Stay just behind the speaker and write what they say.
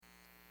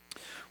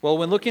Well,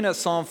 when looking at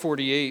Psalm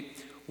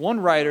 48, one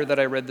writer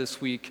that I read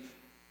this week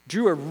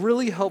drew a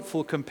really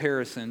helpful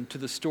comparison to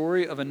the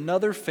story of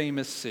another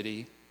famous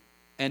city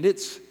and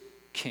its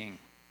king.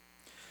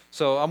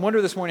 So I'm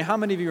wondering this morning, how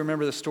many of you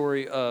remember the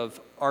story of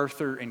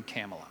Arthur and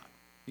Camelot?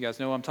 You guys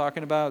know what I'm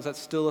talking about? Is that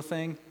still a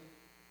thing?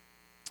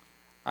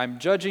 I'm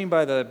judging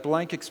by the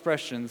blank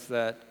expressions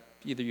that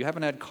either you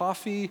haven't had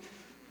coffee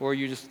or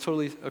you just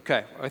totally,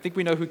 okay, I think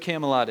we know who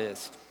Camelot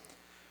is.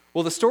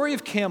 Well, the story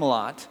of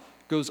Camelot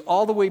goes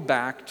all the way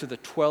back to the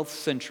 12th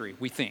century,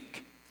 we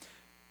think.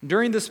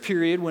 During this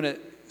period, when it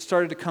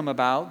started to come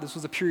about, this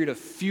was a period of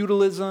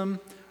feudalism,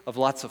 of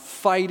lots of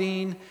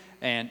fighting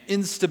and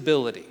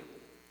instability.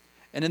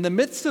 And in the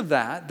midst of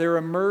that, there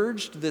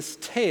emerged this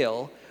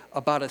tale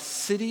about a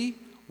city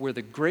where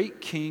the great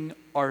King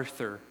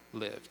Arthur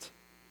lived.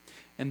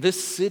 And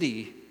this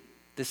city,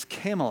 this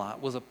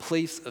Camelot, was a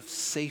place of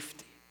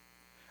safety,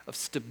 of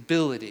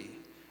stability,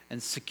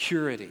 and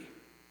security.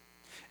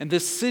 And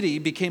this city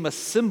became a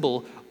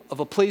symbol of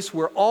a place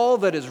where all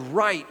that is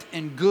right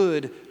and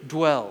good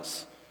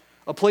dwells.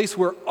 A place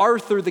where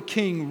Arthur the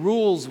king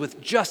rules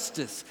with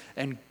justice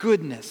and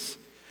goodness.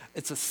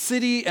 It's a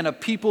city and a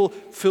people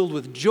filled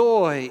with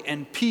joy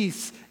and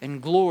peace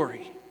and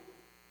glory.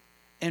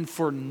 And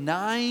for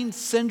 9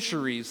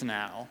 centuries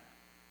now,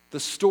 the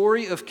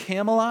story of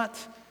Camelot,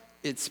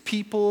 its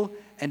people,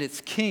 and its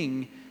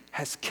king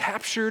has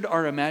captured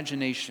our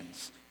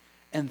imaginations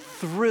and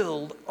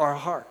thrilled our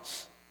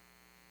hearts.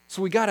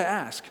 So we got to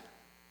ask,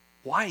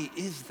 why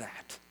is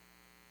that?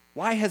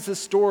 Why has this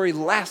story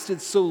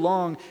lasted so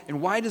long,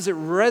 and why does it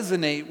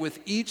resonate with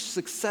each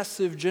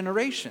successive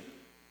generation?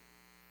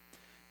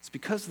 It's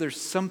because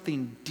there's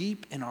something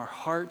deep in our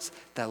hearts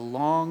that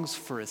longs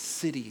for a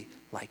city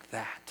like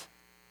that.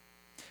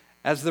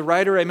 As the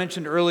writer I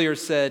mentioned earlier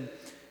said,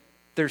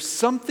 there's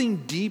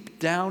something deep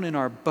down in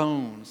our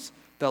bones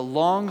that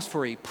longs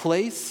for a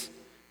place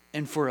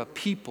and for a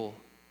people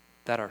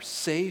that are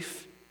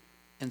safe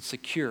and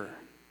secure.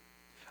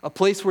 A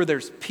place where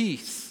there's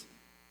peace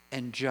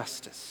and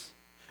justice.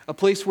 A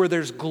place where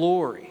there's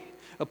glory.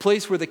 A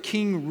place where the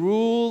king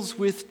rules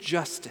with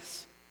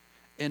justice.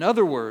 In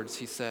other words,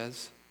 he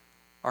says,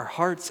 our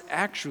hearts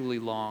actually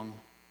long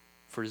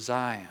for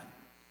Zion,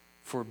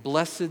 for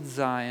blessed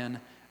Zion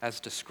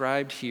as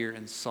described here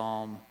in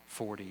Psalm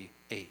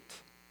 48.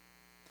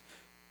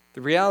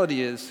 The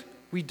reality is,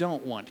 we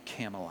don't want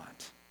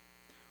Camelot.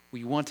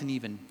 We want an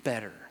even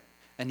better,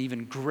 an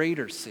even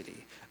greater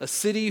city. A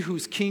city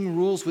whose king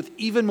rules with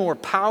even more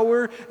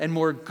power and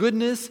more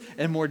goodness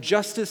and more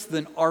justice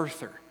than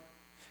Arthur.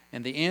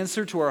 And the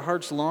answer to our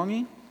heart's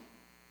longing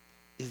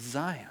is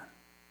Zion.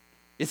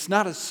 It's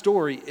not a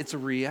story, it's a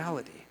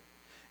reality.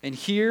 And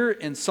here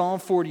in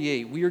Psalm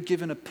 48, we are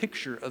given a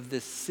picture of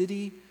this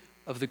city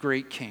of the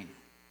great king.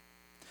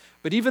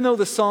 But even though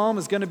the psalm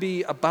is going to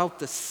be about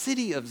the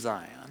city of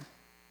Zion,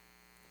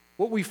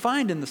 what we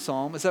find in the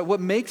psalm is that what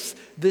makes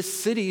this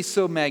city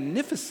so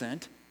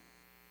magnificent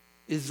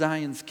is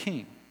Zion's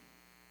king,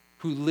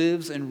 who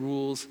lives and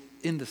rules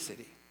in the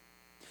city.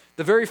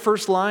 The very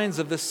first lines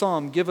of this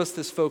psalm give us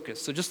this focus.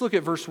 So just look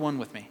at verse 1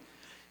 with me.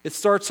 It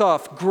starts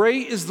off,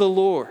 "Great is the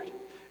Lord,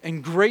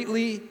 and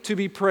greatly to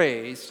be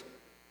praised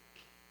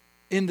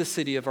in the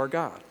city of our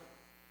God."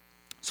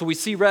 So we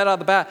see right out of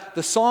the bat,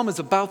 the psalm is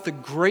about the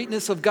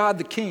greatness of God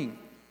the King.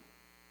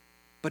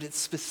 But it's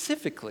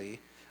specifically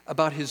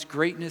about his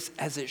greatness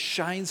as it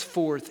shines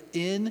forth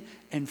in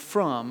and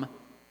from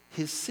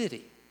his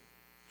city.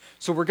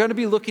 So we're going to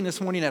be looking this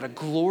morning at a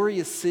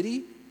glorious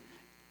city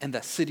and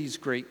that city's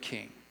great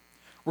king.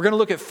 We're going to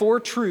look at 4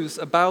 truths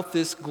about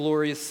this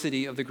glorious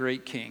city of the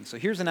great king. So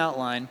here's an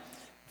outline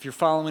if you're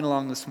following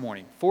along this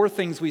morning. 4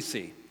 things we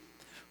see.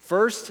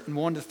 First, in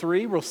 1 to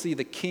 3, we'll see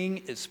the king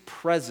is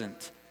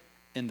present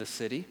in the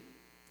city.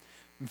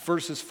 In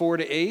verses 4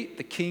 to 8,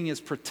 the king is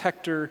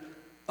protector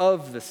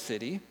of the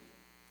city.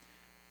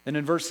 And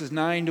in verses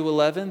 9 to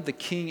 11, the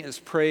king is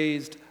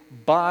praised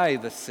by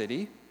the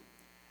city.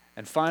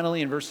 And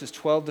finally, in verses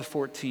 12 to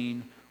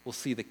 14, we'll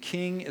see the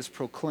king is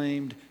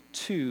proclaimed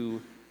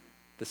to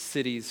the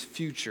city's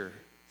future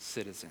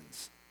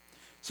citizens.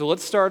 So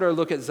let's start our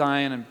look at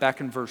Zion and back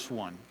in verse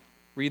 1.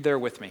 Read there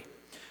with me.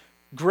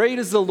 "Great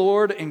is the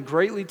Lord and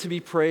greatly to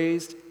be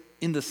praised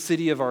in the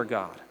city of our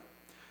God.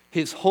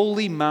 His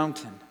holy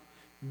mountain,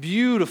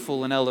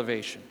 beautiful in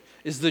elevation,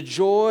 is the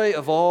joy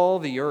of all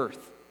the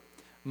earth.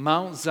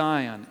 Mount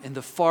Zion in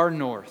the far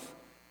north,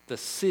 the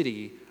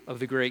city of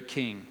the great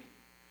king.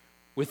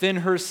 Within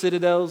her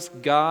citadels,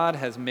 God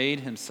has made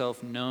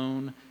himself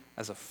known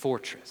as a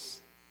fortress."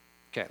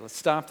 Okay, let's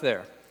stop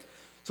there.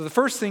 So the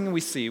first thing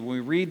we see when we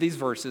read these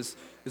verses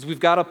is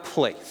we've got a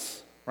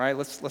place, right?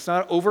 Let's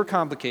not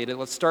overcomplicate it.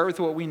 Let's start with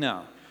what we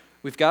know.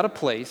 We've got a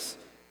place,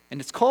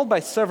 and it's called by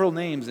several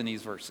names in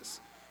these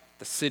verses.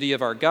 The city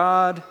of our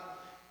God,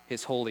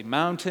 his holy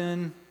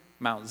mountain,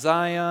 Mount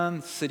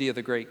Zion, city of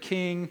the great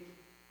king.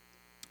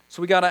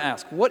 So we got to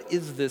ask, what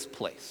is this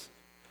place?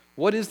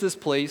 What is this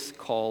place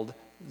called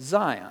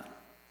Zion?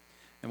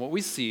 And what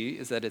we see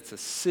is that it's a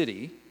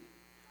city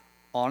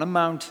on a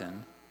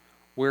mountain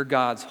where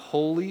God's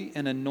holy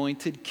and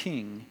anointed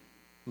king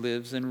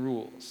lives and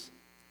rules.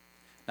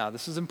 Now,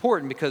 this is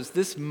important because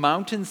this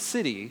mountain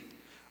city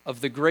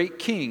of the great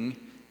king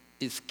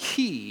is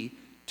key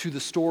to the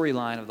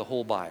storyline of the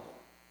whole Bible.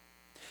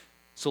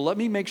 So let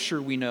me make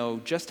sure we know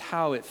just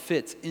how it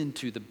fits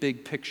into the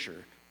big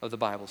picture of the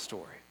Bible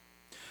story.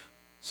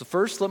 So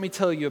first, let me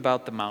tell you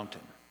about the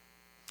mountain.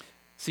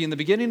 See, in the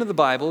beginning of the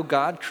Bible,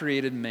 God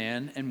created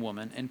man and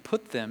woman and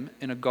put them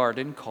in a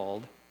garden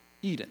called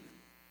Eden.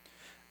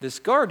 This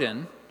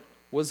garden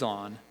was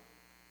on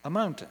a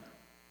mountain.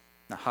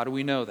 Now, how do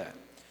we know that?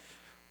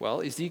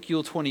 Well,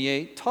 Ezekiel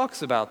 28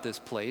 talks about this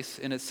place,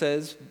 and it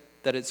says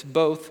that it's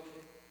both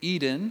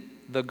Eden,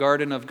 the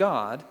garden of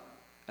God,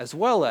 as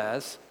well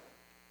as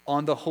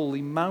on the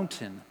holy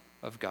mountain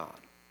of God,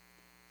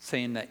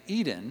 saying that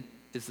Eden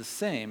is the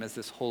same as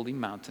this holy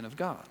mountain of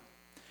God.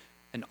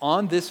 And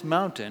on this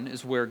mountain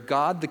is where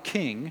God the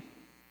King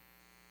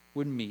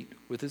would meet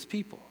with his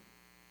people.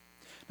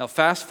 Now,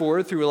 fast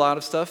forward through a lot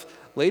of stuff.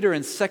 Later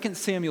in 2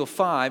 Samuel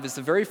 5 is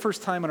the very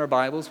first time in our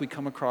Bibles we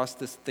come across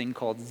this thing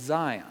called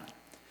Zion.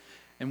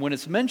 And when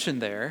it's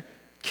mentioned there,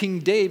 King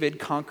David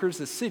conquers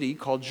a city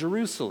called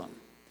Jerusalem.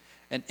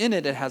 And in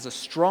it, it has a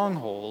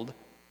stronghold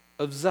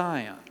of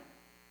Zion.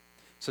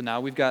 So now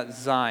we've got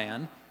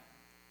Zion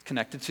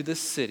connected to this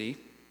city.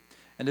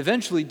 And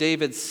eventually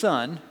David's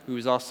son, who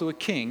is also a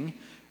king,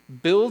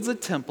 builds a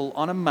temple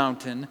on a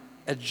mountain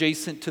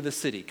adjacent to the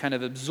city, kind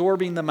of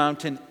absorbing the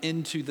mountain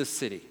into the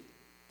city.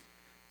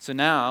 So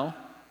now,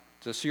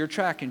 just so you're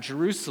tracking,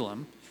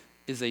 Jerusalem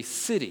is a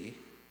city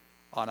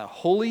on a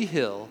holy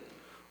hill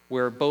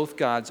where both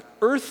God's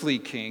earthly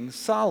king,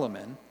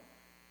 Solomon,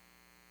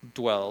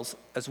 dwells,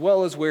 as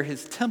well as where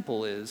his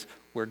temple is,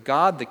 where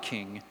God the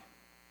King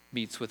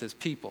meets with his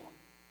people.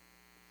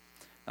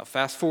 Now,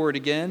 fast forward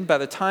again. By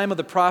the time of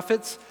the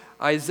prophets,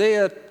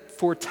 Isaiah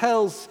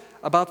foretells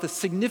about the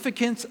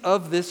significance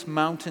of this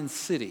mountain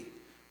city.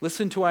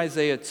 Listen to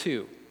Isaiah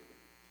 2.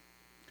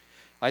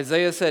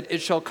 Isaiah said,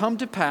 "It shall come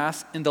to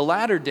pass in the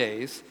latter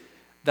days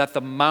that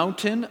the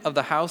mountain of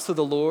the house of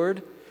the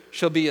Lord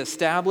shall be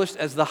established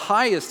as the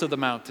highest of the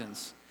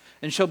mountains,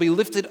 and shall be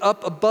lifted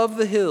up above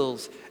the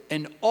hills,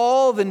 and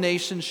all the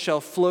nations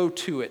shall flow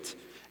to it.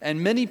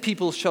 And many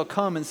people shall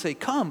come and say,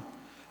 'Come,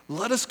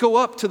 let us go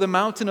up to the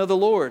mountain of the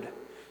Lord,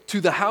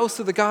 to the house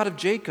of the God of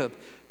Jacob,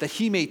 that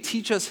he may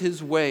teach us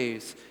his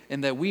ways,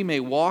 and that we may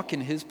walk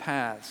in his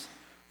paths.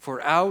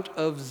 For out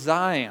of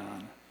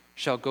Zion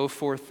shall go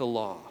forth the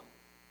law,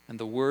 and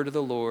the word of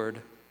the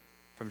Lord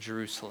from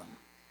Jerusalem.'"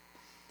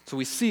 So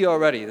we see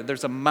already that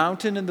there's a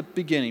mountain in the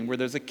beginning where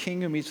there's a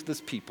king who meets with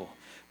his people.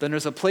 Then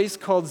there's a place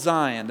called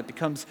Zion that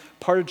becomes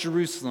part of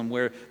Jerusalem,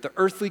 where the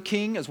earthly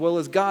king, as well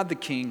as God the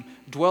King,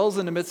 dwells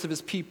in the midst of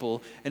his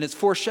people. And it's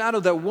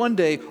foreshadowed that one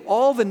day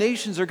all the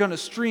nations are going to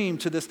stream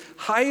to this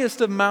highest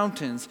of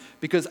mountains,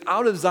 because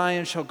out of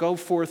Zion shall go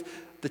forth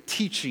the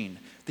teaching,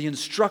 the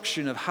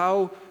instruction of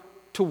how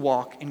to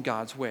walk in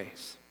God's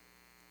ways.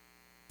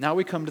 Now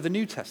we come to the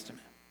New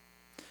Testament.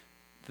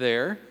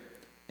 There,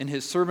 in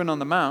his Sermon on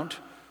the Mount,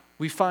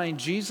 we find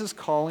Jesus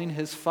calling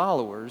his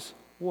followers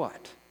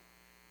what?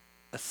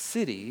 A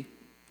city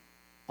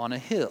on a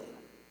hill.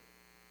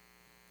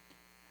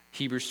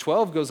 Hebrews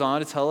 12 goes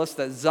on to tell us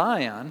that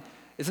Zion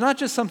is not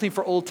just something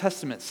for Old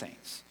Testament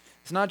saints.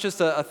 It's not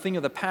just a thing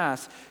of the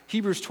past.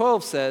 Hebrews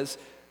 12 says,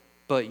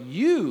 "But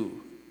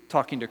you,"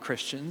 talking to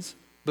Christians,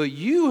 "but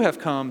you have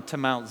come to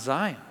Mount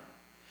Zion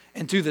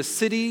and to the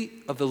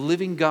city of the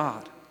living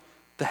God,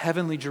 the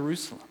heavenly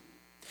Jerusalem."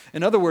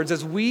 In other words,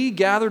 as we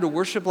gather to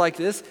worship like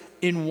this,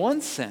 in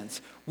one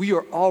sense, we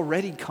are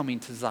already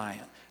coming to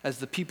Zion as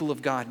the people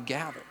of God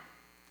gather.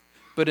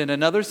 But in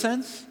another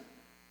sense,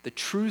 the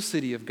true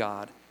city of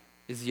God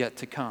is yet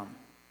to come.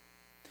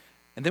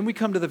 And then we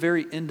come to the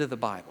very end of the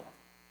Bible.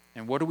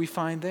 And what do we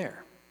find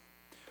there?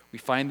 We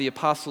find the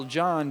Apostle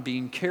John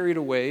being carried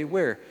away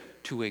where?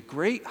 To a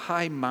great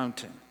high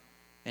mountain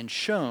and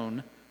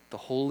shown the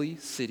holy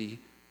city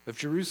of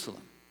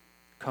Jerusalem,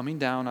 coming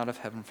down out of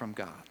heaven from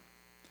God.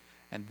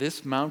 And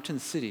this mountain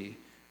city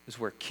is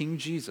where King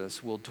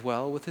Jesus will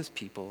dwell with his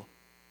people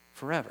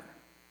forever.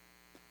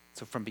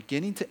 So from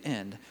beginning to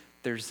end,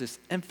 there's this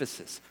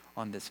emphasis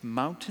on this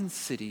mountain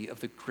city of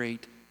the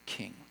great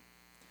King.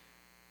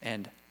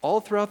 And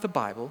all throughout the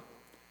Bible,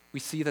 we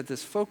see that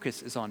this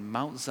focus is on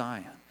Mount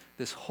Zion,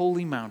 this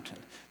holy mountain,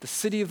 the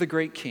city of the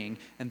great King,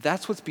 and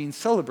that's what's being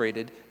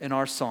celebrated in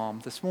our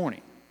psalm this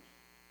morning.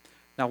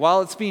 Now,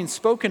 while it's being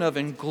spoken of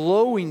in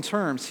glowing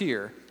terms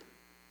here,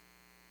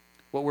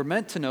 what we're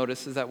meant to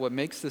notice is that what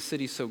makes the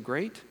city so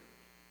great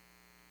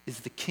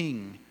is the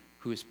King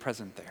who is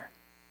present there.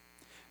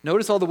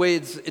 Notice all the way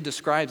it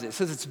describes it. It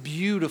says it's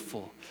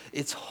beautiful,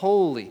 it's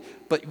holy,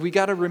 but we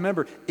got to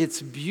remember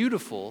it's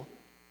beautiful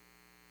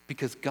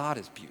because God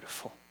is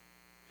beautiful.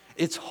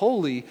 It's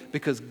holy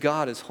because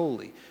God is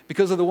holy.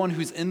 Because of the one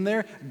who's in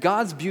there,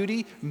 God's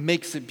beauty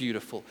makes it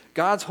beautiful.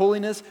 God's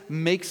holiness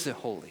makes it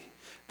holy.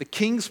 The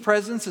King's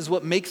presence is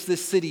what makes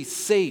this city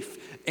safe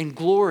and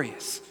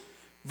glorious.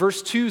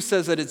 Verse 2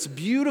 says that it's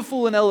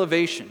beautiful in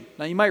elevation.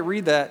 Now you might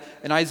read that,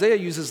 and Isaiah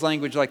uses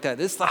language like that.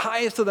 It's the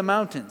highest of the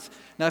mountains.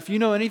 Now if you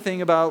know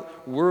anything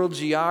about world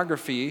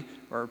geography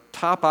or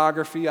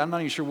topography, I'm not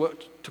even sure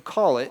what to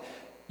call it,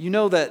 you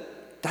know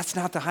that that's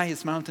not the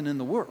highest mountain in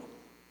the world.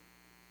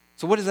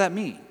 So what does that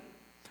mean?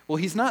 Well,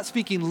 he's not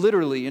speaking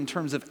literally in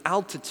terms of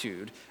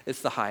altitude,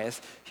 it's the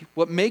highest.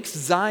 What makes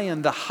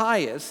Zion the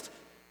highest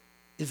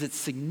is its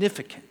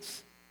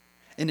significance.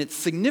 And its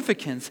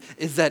significance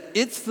is that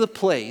it's the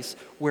place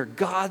where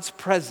God's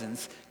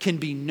presence can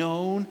be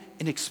known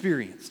and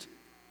experienced.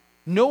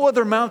 No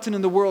other mountain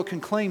in the world can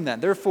claim that.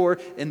 Therefore,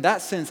 in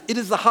that sense, it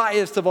is the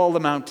highest of all the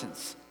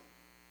mountains.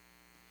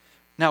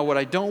 Now, what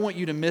I don't want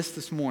you to miss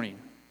this morning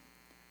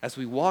as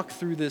we walk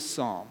through this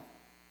psalm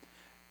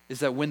is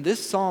that when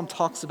this psalm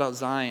talks about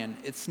Zion,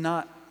 it's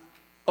not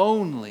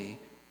only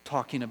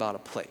talking about a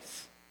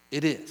place.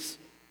 It is.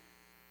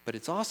 But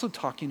it's also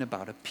talking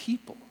about a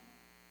people.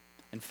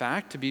 In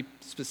fact, to be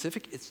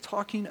specific, it's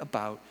talking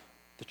about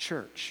the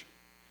church,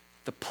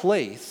 the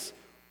place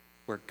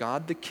where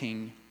God the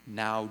King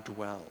now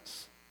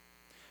dwells.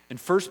 In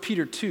 1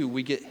 Peter 2,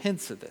 we get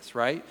hints of this,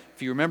 right?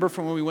 If you remember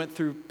from when we went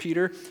through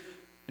Peter,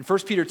 in 1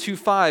 Peter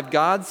 2:5,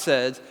 God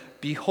says,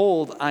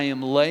 "Behold, I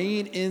am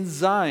laying in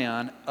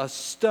Zion a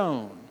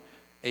stone,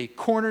 a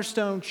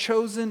cornerstone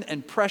chosen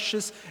and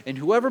precious, and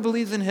whoever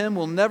believes in him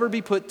will never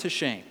be put to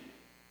shame."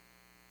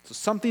 So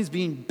something's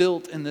being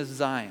built in this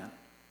Zion.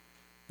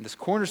 And this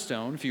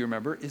cornerstone, if you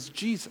remember, is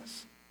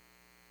Jesus.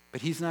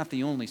 But he's not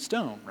the only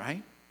stone,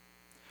 right?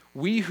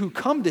 We who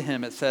come to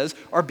him, it says,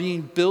 are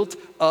being built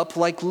up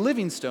like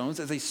living stones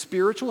as a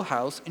spiritual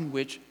house in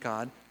which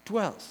God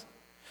dwells.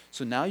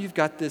 So now you've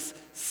got this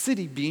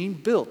city being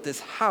built, this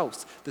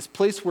house, this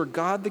place where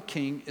God the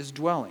King is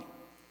dwelling.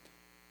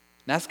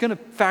 And that's going to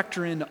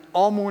factor in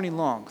all morning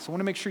long. So I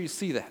want to make sure you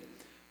see that.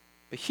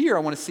 But here I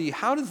want to see,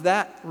 how does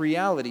that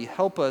reality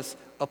help us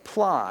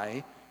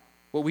apply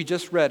what we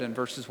just read in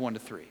verses 1 to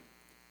 3?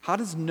 How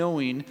does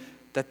knowing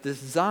that this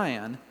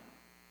Zion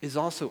is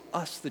also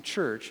us, the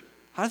church,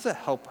 how does that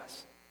help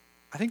us?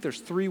 I think there's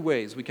 3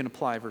 ways we can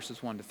apply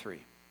verses 1 to 3.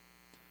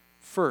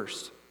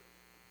 First,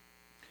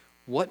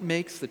 what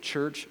makes the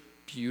church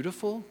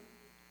beautiful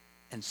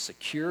and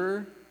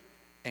secure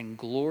and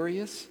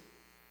glorious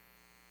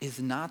is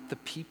not the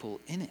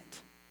people in it.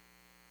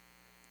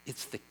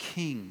 It's the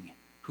King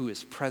who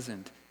is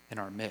present in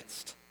our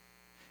midst.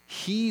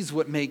 He's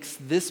what makes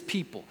this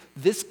people,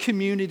 this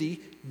community,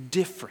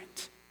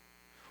 different.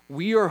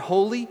 We are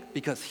holy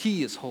because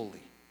he is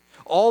holy.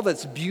 All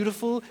that's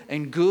beautiful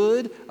and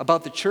good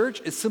about the church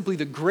is simply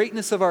the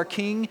greatness of our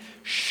King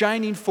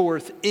shining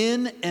forth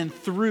in and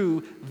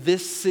through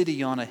this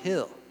city on a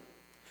hill.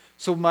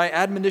 So my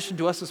admonition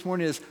to us this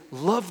morning is,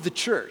 love the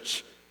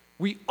church.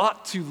 We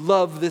ought to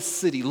love this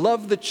city,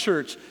 love the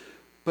church,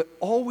 but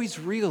always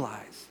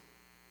realize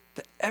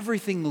that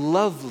everything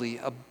lovely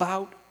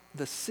about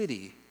the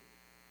city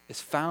is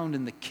found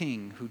in the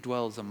King who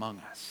dwells among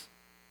us.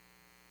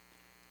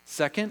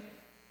 Second,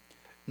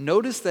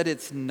 notice that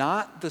it's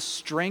not the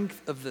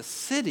strength of the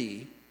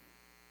city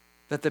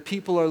that the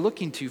people are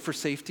looking to for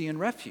safety and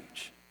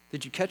refuge.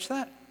 Did you catch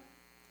that?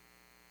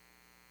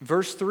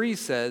 Verse 3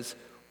 says,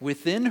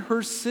 within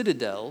her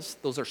citadels,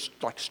 those are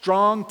like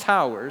strong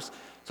towers,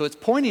 so it's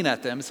pointing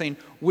at them, saying,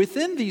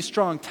 within these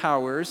strong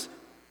towers,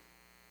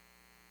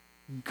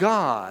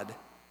 God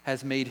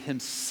has made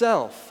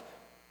himself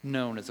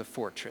known as a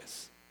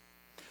fortress.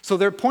 So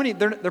they're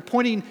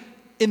pointing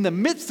in the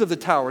midst of the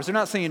towers. They're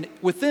not saying,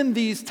 within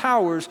these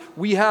towers,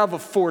 we have a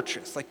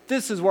fortress. Like,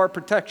 this is our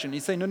protection.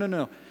 He's saying,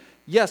 no.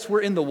 Yes,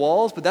 we're in the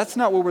walls, but that's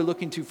not what we're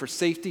looking to for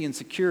safety and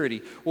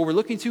security. What we're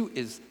looking to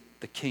is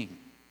the King.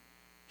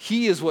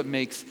 He is what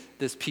makes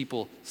this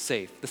people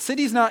safe. The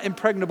city's not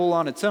impregnable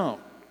on its own.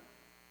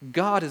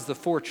 God is the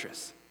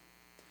fortress.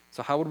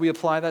 So how would we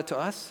apply that to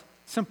us?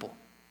 Simple.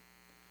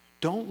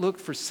 Don't look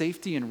for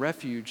safety and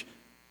refuge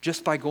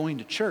just by going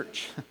to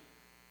church.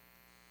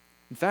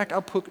 In fact,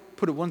 I'll put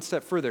it one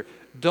step further.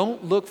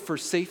 Don't look for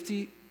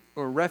safety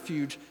or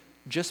refuge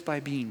just by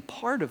being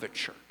part of a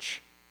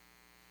church.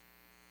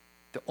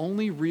 The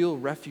only real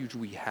refuge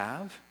we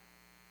have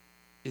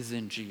is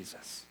in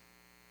Jesus.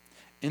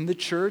 In the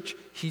church,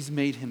 he's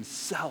made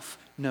himself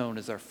known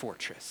as our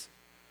fortress.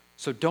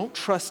 So don't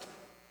trust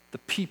the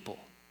people.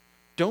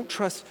 Don't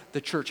trust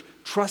the church.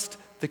 Trust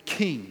the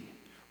King.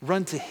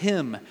 Run to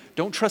him.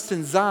 Don't trust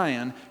in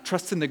Zion.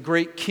 Trust in the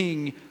great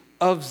King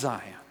of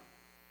Zion.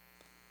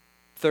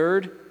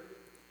 Third,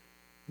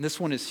 and this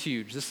one is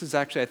huge. This is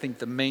actually, I think,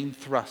 the main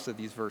thrust of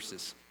these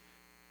verses.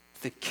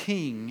 The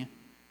King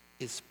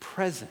is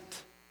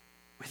present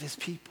with his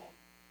people.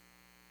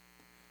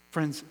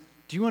 Friends,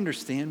 do you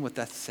understand what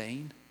that's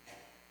saying?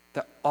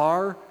 That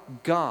our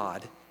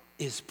God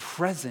is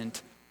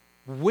present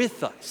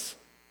with us.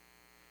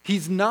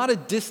 He's not a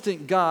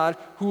distant God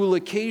who will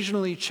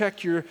occasionally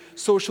check your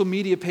social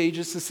media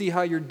pages to see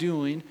how you're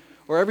doing,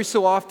 or every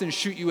so often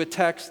shoot you a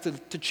text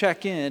to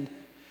check in.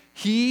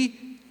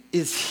 He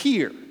is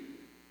here,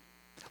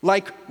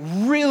 like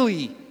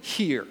really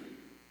here,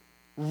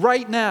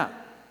 right now.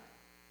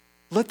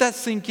 Let that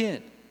sink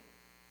in.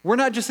 We're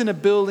not just in a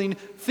building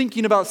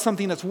thinking about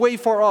something that's way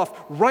far off.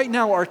 Right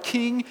now, our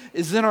King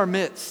is in our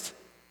midst.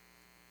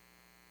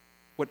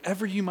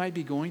 Whatever you might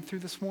be going through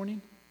this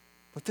morning,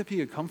 let that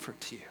be a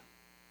comfort to you.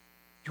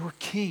 Your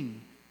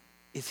King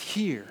is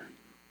here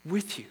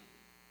with you.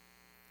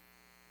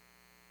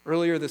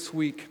 Earlier this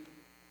week,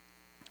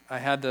 I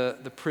had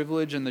the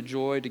privilege and the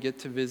joy to get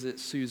to visit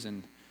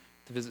Susan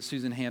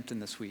Hampton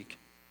this week.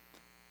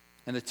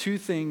 And the two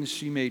things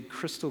she made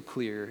crystal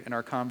clear in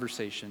our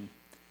conversation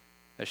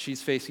as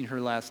she's facing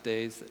her last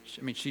days,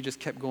 she just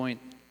kept going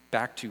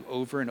back to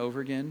over and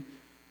over again.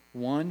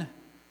 One,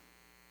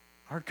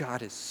 our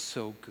God is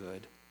so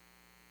good.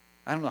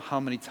 I don't know how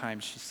many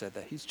times she said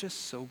that. He's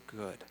just so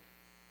good.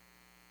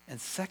 And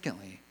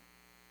secondly,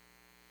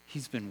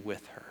 he's been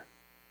with her.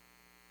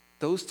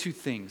 Those two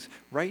things,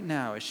 right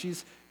now, as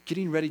she's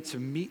getting ready to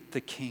meet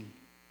the King,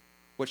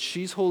 what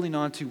she's holding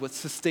on to, what's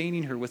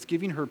sustaining her, what's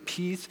giving her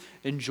peace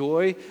and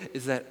joy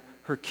is that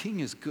her King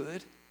is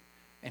good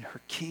and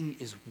her King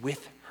is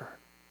with her.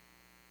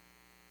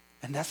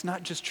 And that's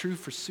not just true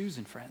for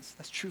Susan, friends.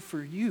 That's true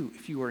for you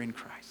if you are in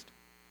Christ.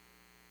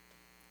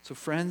 So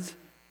friends,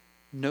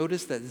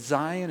 notice that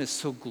Zion is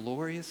so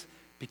glorious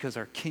because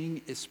our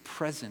King is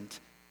present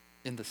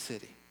in the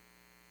city.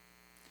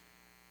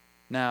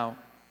 Now,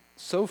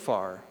 so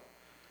far,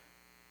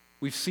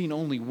 we've seen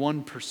only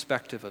one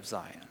perspective of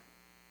Zion.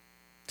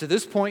 To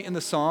this point in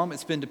the psalm,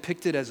 it's been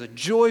depicted as a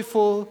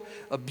joyful,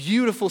 a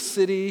beautiful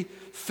city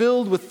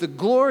filled with the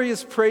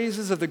glorious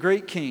praises of the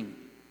great King.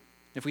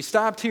 If we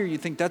stopped here,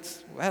 you'd think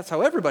that's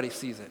how everybody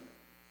sees it.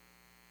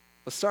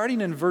 But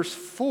starting in verse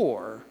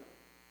 4,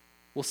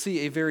 we'll see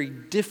a very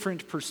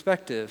different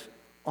perspective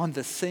on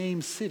the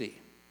same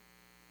city.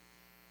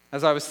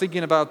 As I was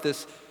thinking about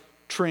this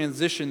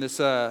transition,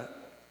 this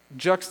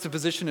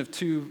juxtaposition of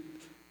two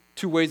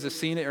ways of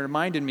seeing it, it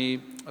reminded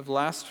me of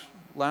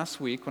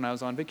last week when I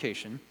was on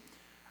vacation.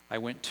 I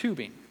went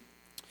tubing.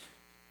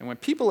 And when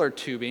people are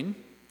tubing,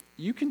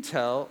 you can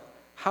tell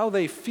how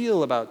they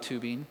feel about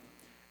tubing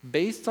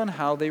based on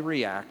how they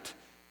react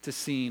to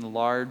seeing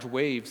large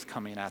waves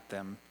coming at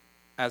them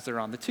as they're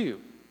on the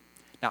tube.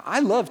 Now, I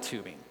love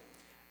tubing.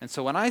 And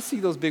so when I see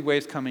those big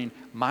waves coming,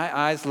 my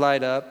eyes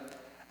light up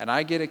and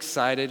I get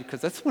excited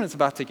because that's when it's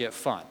about to get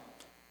fun.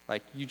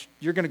 Like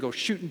you're going to go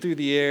shooting through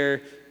the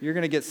air, you're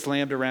going to get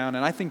slammed around,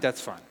 and I think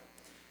that's fun.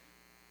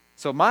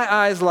 So my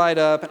eyes light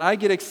up, and I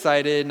get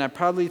excited, and I'm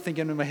probably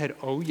thinking in my head,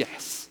 oh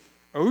yes,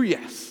 oh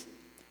yes.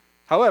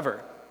 However,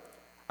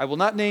 I will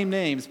not name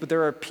names, but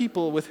there are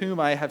people with whom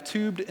I have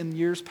tubed in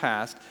years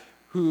past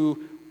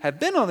who have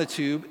been on the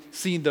tube,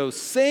 seen those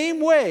same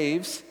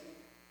waves,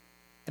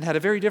 and had a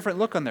very different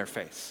look on their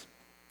face.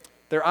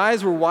 Their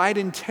eyes were wide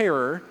in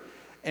terror,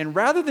 and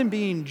rather than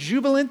being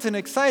jubilant and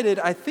excited,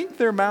 I think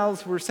their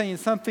mouths were saying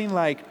something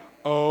like,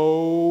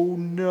 oh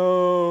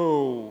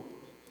no.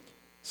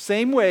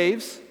 Same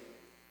waves,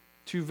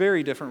 two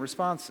very different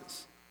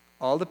responses,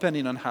 all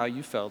depending on how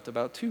you felt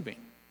about tubing.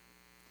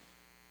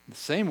 The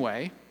same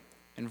way,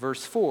 in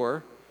verse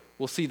 4,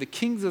 we'll see the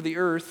kings of the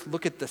earth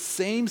look at the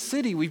same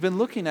city we've been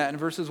looking at in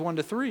verses 1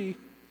 to 3,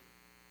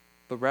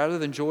 but rather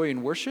than joy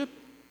and worship,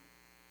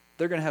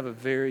 they're going to have a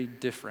very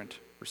different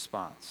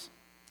response.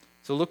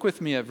 So look with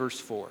me at verse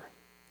 4.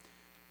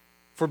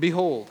 For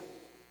behold,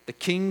 the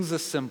kings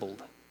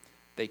assembled.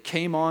 They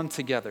came on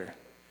together.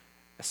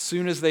 As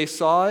soon as they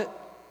saw it,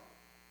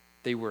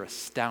 they were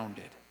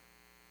astounded.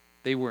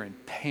 They were in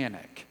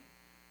panic.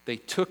 They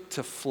took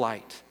to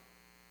flight.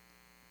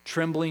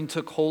 Trembling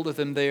took hold of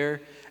them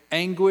there,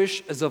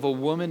 anguish as of a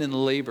woman in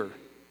labor.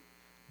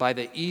 By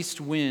the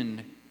east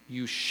wind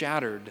you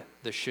shattered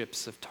the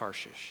ships of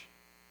Tarshish.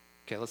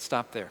 Okay, let's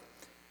stop there.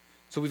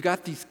 So we've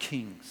got these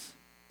kings,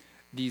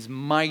 these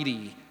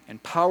mighty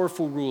and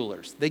powerful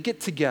rulers. They get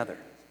together.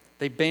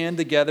 They band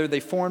together. They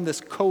form this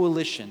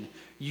coalition,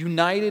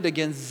 united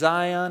against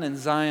Zion and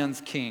Zion's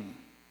king.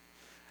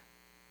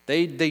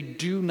 They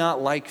do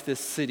not like this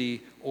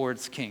city or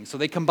its king. So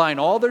they combine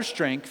all their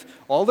strength,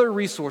 all their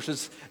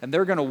resources, and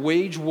they're going to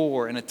wage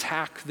war and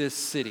attack this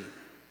city.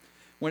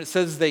 When it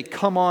says they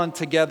come on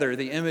together,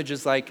 the image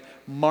is like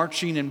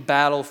marching in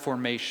battle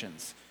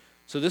formations.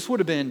 So this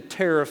would have been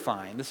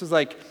terrifying. This is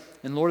like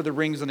in Lord of the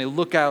Rings when they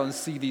look out and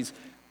see these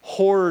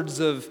hordes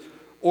of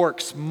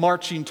orcs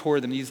marching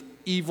toward them, these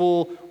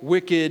evil,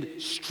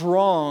 wicked,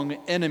 strong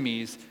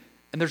enemies.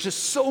 And there's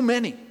just so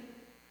many.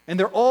 And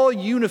they're all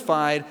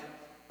unified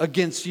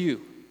against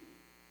you.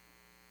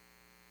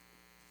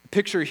 The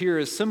picture here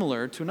is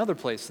similar to another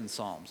place in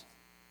Psalms.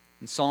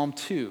 In Psalm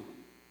 2,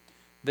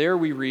 there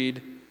we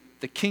read,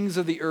 the kings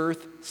of the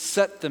earth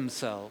set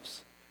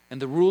themselves, and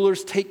the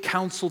rulers take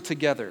counsel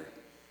together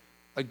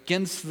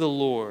against the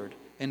Lord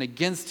and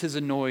against his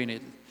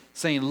anointed,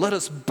 saying, let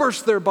us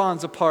burst their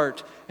bonds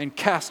apart and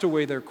cast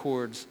away their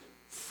cords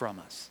from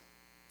us.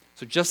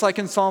 So just like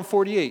in Psalm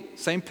 48,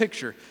 same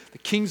picture. The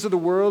kings of the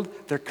world,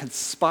 they're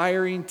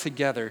conspiring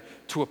together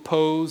to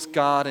oppose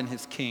God and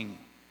his king.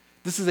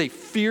 This is a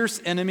fierce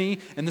enemy,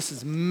 and this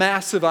is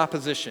massive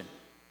opposition.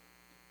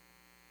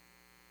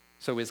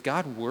 So is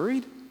God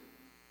worried?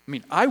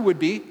 I would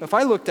be if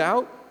I looked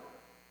out.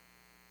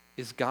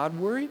 Is God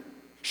worried?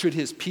 Should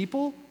his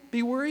people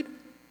be worried?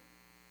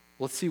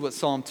 Let's see what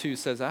Psalm 2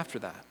 says after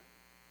that.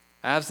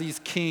 As these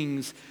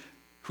kings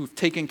who've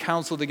taken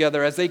counsel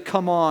together, as they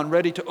come on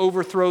ready to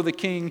overthrow the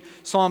king,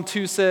 Psalm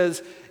 2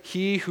 says,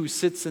 "He who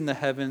sits in the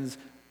heavens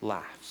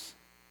laughs."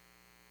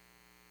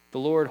 The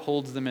Lord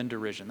holds them in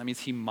derision. That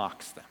means he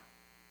mocks them.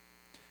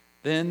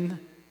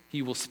 Then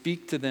he will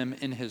speak to them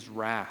in his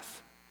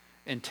wrath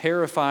and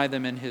terrify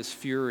them in his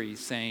fury,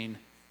 saying,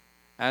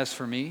 "As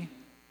for me,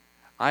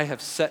 I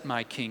have set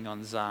my king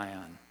on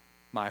Zion,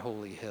 my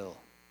holy hill."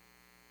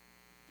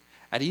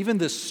 At even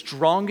the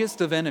strongest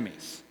of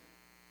enemies,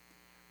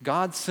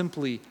 God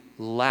simply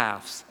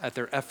laughs at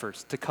their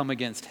efforts to come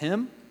against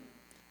him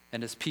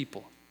and his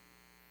people.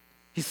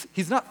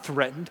 He's not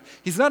threatened.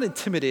 He's not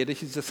intimidated.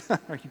 He's just,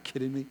 are you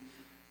kidding me?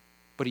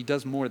 But he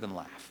does more than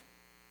laugh.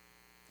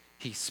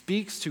 He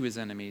speaks to his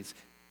enemies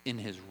in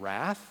his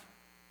wrath,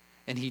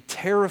 and he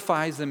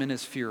terrifies them in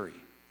his fury.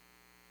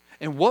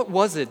 And what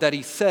was it that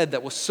he said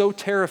that was so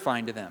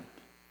terrifying to them?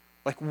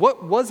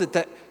 What was it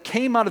that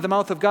came out of the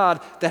mouth of God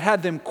that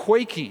had them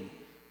quaking?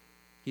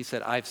 He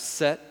said, "I've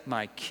set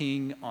my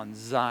king on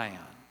Zion,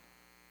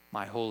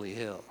 my holy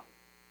hill."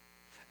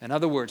 In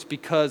other words,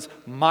 because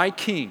my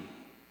king,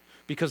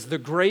 because the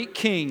great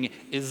king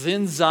is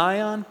in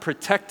Zion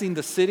protecting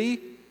the city,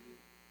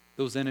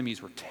 those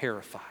enemies were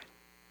terrified.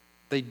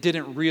 They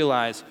didn't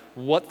realize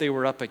what they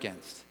were up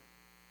against.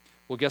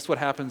 Well, guess what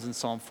happens in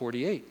Psalm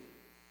 48?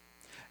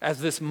 As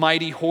this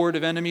mighty horde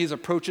of enemies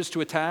approaches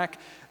to attack,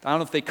 I don't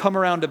know if they come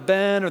around a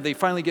bend or they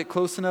finally get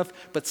close enough,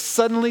 but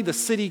suddenly the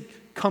city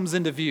comes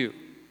into view.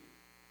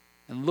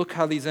 And look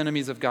how these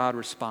enemies of God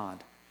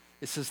respond.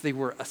 It says they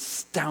were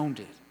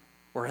astounded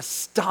or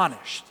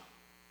astonished.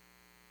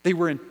 They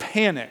were in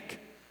panic.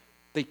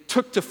 They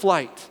took to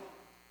flight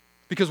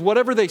because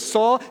whatever they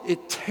saw,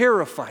 it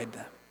terrified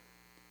them.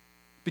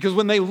 Because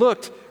when they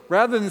looked,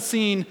 rather than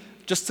seeing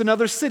just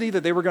another city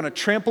that they were going to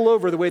trample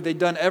over the way they'd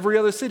done every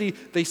other city,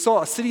 they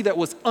saw a city that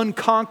was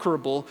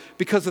unconquerable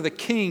because of the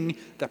king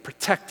that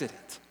protected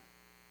it.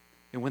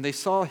 And when they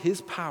saw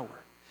his power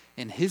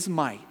and his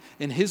might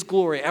and his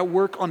glory at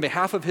work on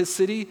behalf of his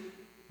city,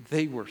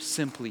 they were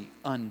simply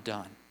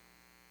undone.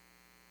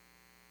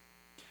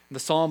 The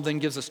psalm then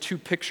gives us two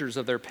pictures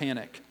of their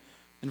panic.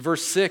 In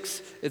verse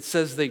 6, it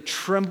says they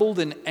trembled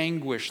in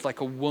anguish like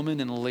a woman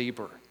in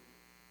labor.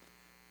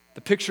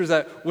 The picture is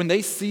that when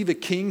they see the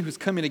king who's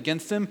coming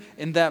against them,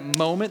 in that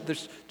moment,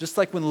 there's just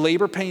like when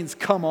labor pains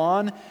come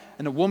on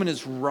and a woman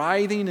is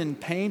writhing in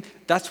pain,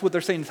 that's what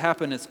they're saying has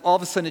happened. It's all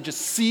of a sudden it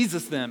just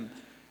seizes them.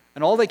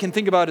 And all they can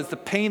think about is the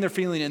pain they're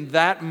feeling in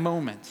that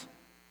moment.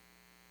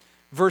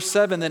 Verse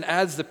 7 then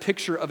adds the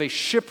picture of a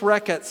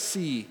shipwreck at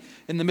sea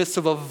in the midst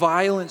of a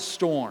violent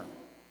storm.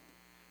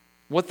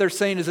 What they're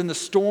saying is in the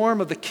storm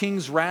of the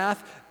king's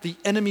wrath, the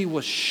enemy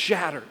was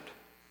shattered.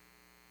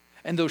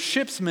 And those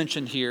ships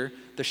mentioned here,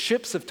 the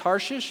ships of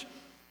Tarshish,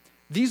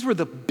 these were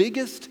the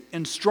biggest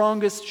and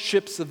strongest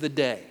ships of the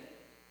day.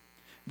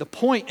 The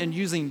point in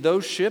using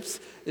those ships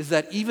is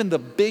that even the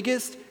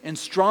biggest and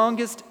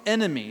strongest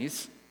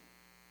enemies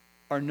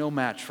are no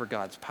match for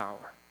God's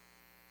power.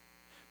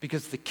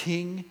 Because the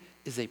king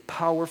is a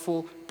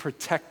powerful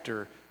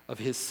protector of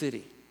his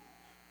city.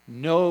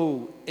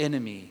 No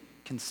enemy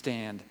can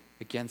stand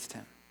against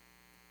him.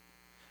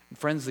 And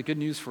friends, the good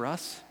news for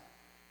us,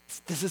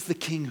 this is the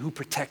king who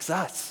protects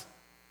us.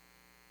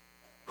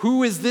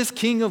 Who is this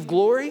king of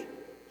glory?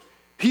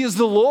 He is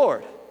the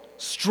Lord,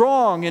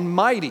 strong and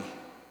mighty.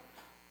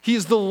 He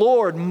is the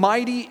Lord,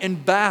 mighty in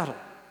battle.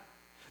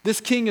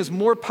 This king is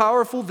more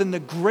powerful than the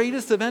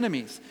greatest of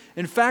enemies.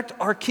 In fact,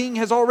 our king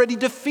has already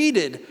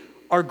defeated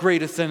our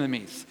greatest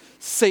enemies,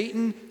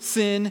 Satan,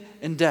 sin,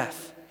 and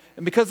death.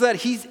 And because of that,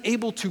 he's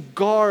able to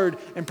guard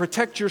and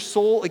protect your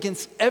soul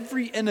against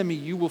every enemy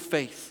you will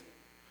face.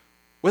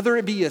 Whether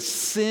it be a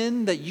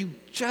sin that you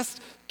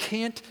just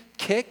can't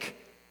kick,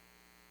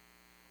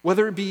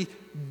 whether it be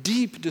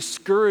deep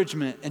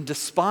discouragement and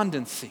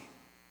despondency,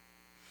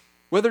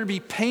 whether it be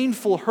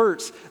painful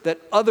hurts that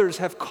others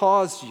have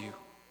caused you,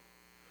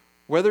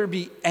 whether it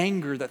be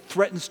anger that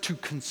threatens to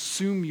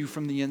consume you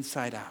from the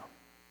inside out,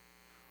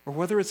 or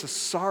whether it's a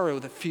sorrow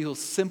that feels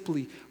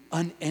simply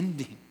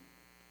unending,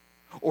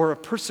 or a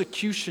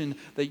persecution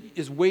that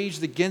is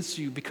waged against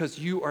you because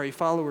you are a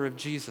follower of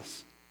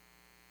Jesus,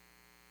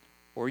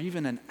 or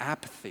even an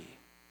apathy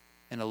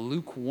and a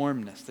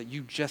lukewarmness that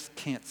you just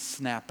can't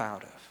snap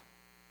out of.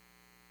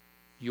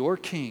 Your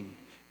king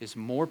is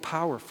more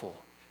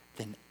powerful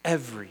than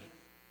every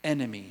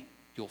enemy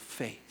you'll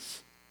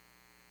face.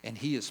 And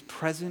he is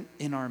present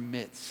in our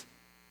midst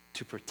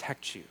to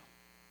protect you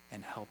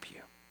and help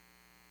you.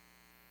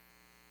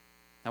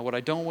 Now, what I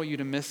don't want you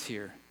to miss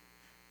here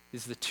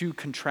is the two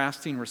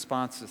contrasting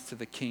responses to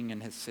the king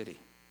and his city.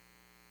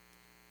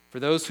 For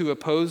those who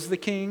oppose the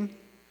king,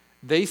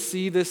 they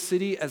see this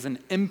city as an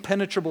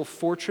impenetrable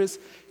fortress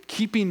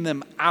keeping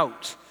them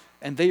out,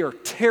 and they are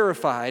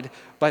terrified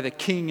by the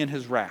king and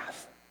his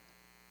wrath.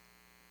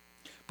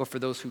 But for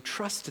those who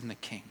trust in the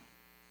king,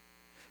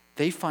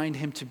 they find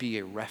him to be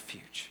a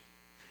refuge,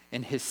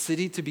 and his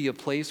city to be a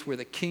place where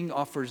the king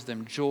offers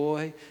them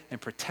joy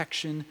and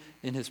protection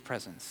in his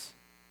presence.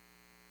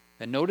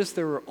 And notice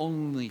there were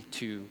only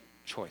two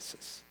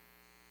choices.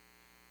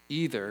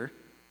 Either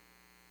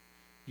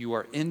you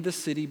are in the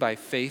city by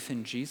faith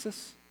in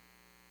Jesus,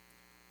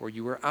 or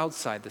you are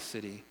outside the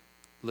city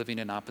living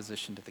in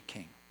opposition to the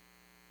king.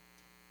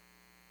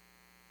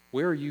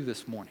 Where are you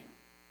this morning?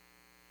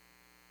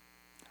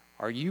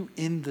 Are you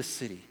in the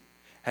city?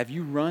 Have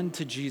you run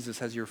to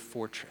Jesus as your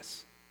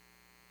fortress?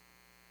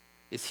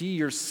 Is he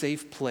your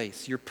safe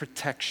place, your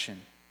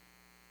protection?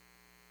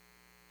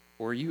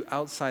 Or are you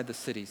outside the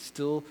city,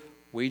 still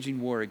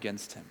waging war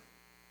against him?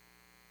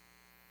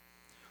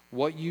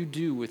 What you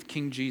do with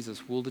King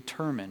Jesus will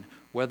determine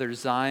whether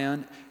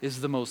Zion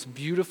is the most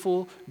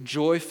beautiful,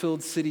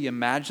 joy-filled city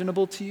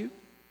imaginable to you,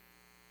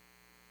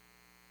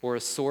 or a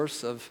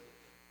source of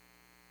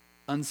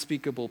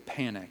unspeakable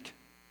panic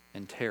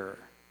and terror,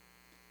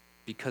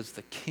 because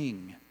the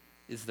king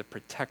is the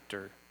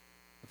protector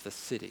of the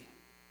city.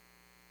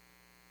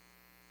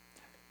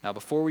 Now,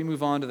 before we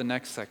move on to the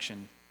next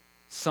section,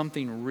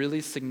 something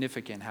really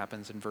significant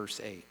happens in verse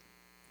 8.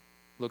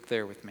 Look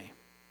there with me.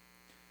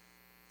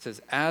 It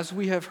says, "As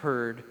we have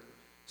heard,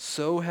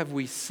 so have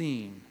we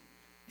seen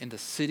in the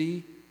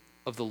city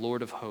of the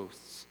Lord of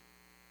hosts,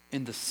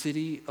 in the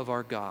city of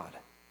our God,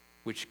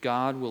 which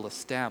God will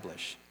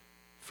establish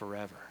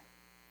forever."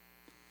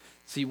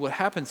 See, what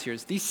happens here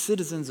is these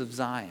citizens of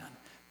Zion,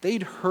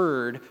 they'd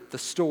heard the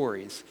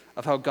stories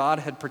of how God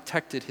had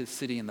protected his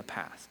city in the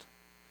past.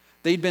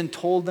 They'd been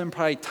told them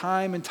probably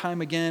time and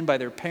time again by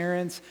their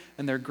parents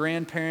and their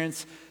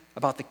grandparents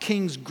about the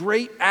king's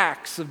great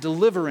acts of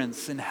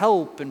deliverance and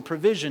help and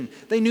provision.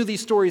 They knew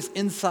these stories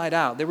inside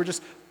out. They were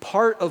just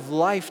part of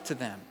life to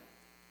them.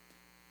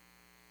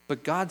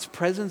 But God's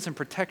presence and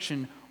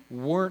protection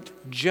weren't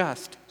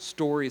just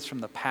stories from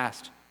the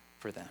past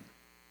for them,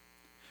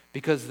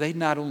 because they'd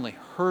not only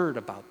heard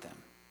about them,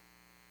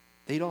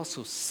 they'd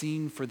also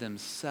seen for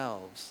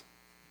themselves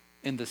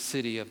in the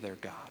city of their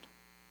God.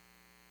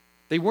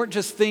 They weren't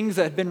just things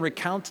that had been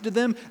recounted to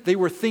them, they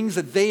were things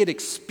that they had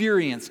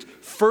experienced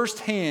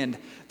firsthand.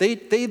 They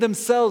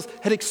themselves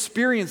had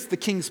experienced the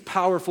king's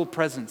powerful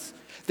presence.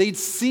 They'd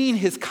seen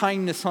his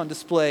kindness on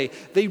display.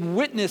 They'd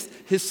witnessed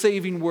his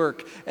saving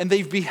work, and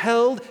they've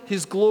beheld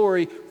his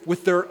glory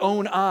with their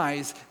own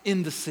eyes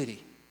in the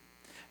city.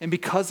 And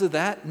because of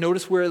that,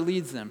 notice where it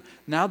leads them.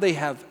 Now they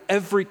have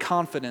every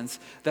confidence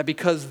that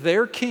because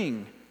their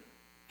king,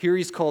 here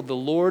he's called the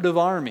Lord of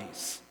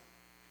armies,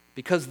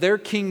 because their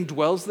king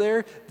dwells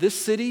there, this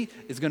city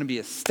is going to be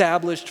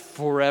established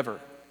forever.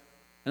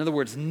 In other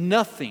words,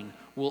 nothing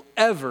will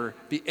ever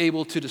be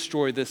able to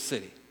destroy this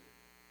city.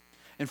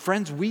 And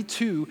friends, we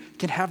too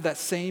can have that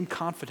same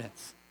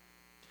confidence,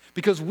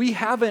 because we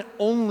haven't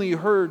only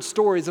heard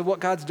stories of what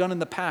God's done in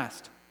the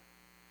past.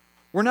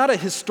 We're not a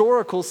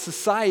historical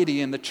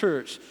society in the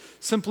church,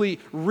 simply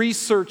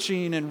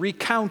researching and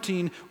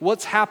recounting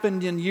what's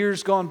happened in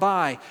years gone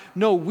by.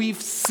 No,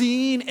 we've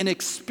seen and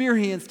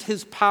experienced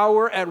his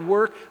power at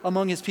work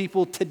among his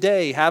people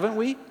today, haven't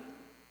we?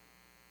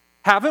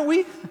 Haven't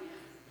we?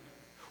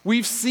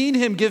 We've seen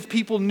him give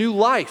people new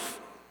life.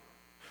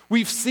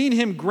 We've seen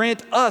him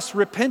grant us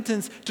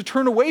repentance to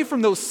turn away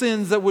from those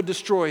sins that would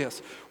destroy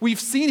us. We've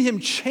seen him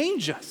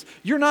change us.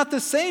 You're not the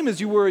same as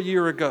you were a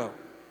year ago.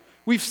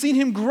 We've seen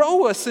him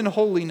grow us in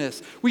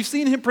holiness. We've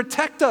seen him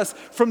protect us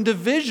from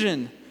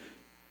division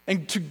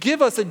and to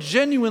give us a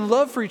genuine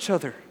love for each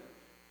other.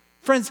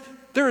 Friends,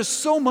 there is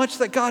so much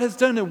that God has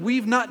done, and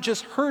we've not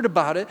just heard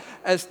about it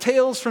as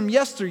tales from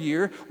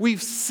yesteryear.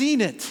 We've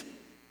seen it.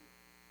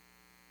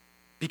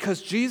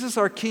 Because Jesus,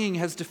 our King,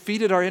 has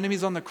defeated our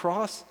enemies on the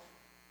cross,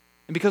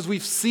 and because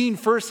we've seen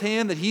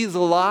firsthand that he is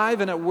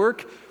alive and at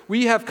work,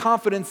 we have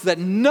confidence that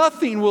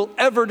nothing will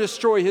ever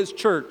destroy his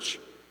church.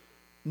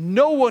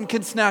 No one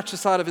can snatch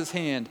us out of his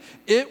hand.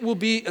 It will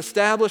be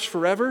established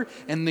forever,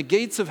 and the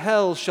gates of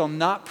hell shall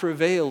not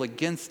prevail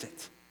against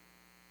it.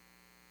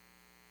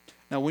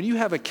 Now, when you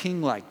have a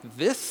king like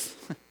this,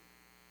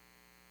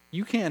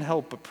 you can't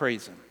help but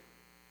praise him.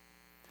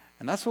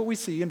 And that's what we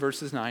see in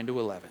verses 9 to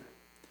 11.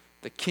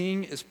 The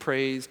king is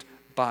praised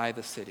by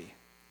the city.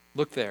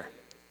 Look there.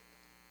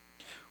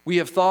 "We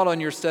have thought on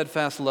your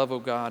steadfast love, O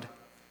God,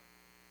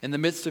 in the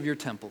midst of your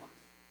temple.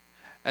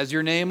 As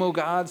your name, O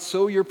God,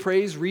 so your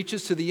praise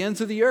reaches to the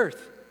ends of the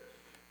earth.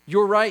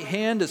 Your right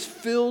hand is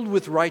filled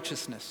with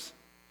righteousness.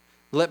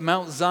 Let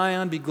Mount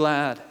Zion be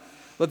glad.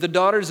 Let the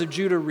daughters of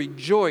Judah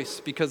rejoice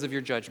because of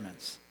your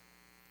judgments."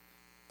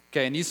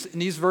 Okay, in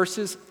these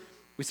verses,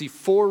 we see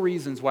 4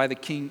 reasons why the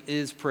king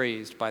is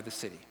praised by the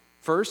city.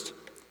 First,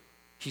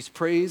 he's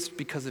praised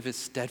because of his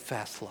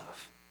steadfast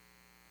love.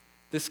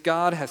 This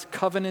God has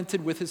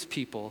covenanted with his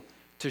people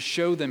to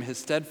show them his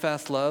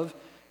steadfast love,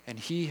 and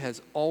he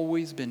has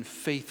always been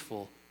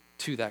faithful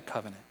to that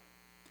covenant.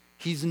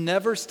 He's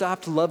never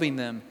stopped loving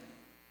them,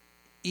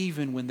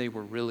 even when they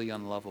were really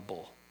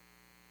unlovable.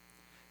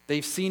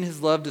 They've seen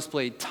his love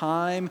displayed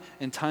time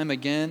and time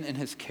again in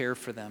his care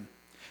for them.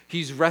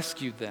 He's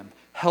rescued them,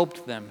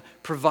 helped them,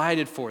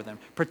 provided for them,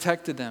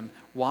 protected them.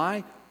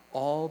 Why?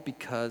 All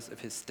because of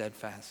his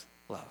steadfast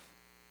love.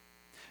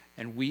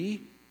 And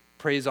we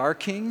praise our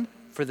King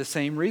for the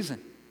same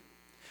reason.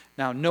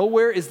 Now,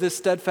 nowhere is this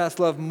steadfast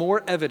love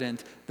more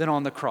evident than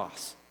on the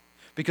cross.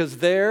 Because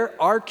there,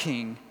 our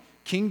King,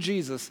 King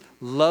Jesus,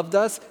 loved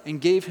us and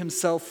gave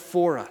himself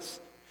for us.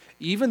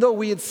 Even though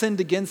we had sinned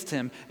against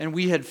him and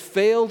we had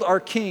failed our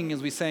King,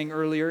 as we sang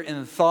earlier,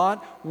 in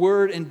thought,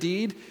 word, and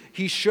deed,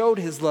 he showed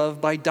his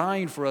love by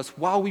dying for us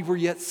while we were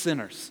yet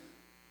sinners.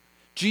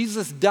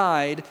 Jesus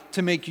died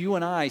to make you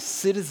and I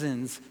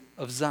citizens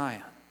of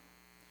Zion,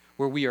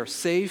 where we are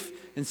safe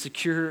and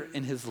secure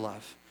in his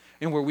love,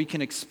 and where we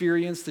can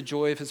experience the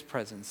joy of his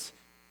presence,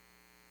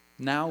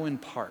 now in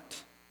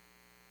part,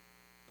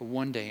 but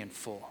one day in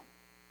full.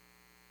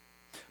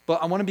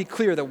 But I want to be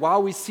clear that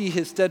while we see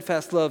his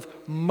steadfast love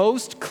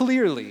most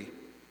clearly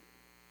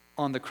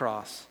on the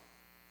cross,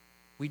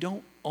 we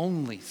don't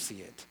only see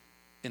it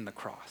in the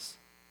cross.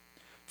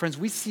 Friends,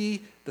 we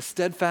see the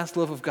steadfast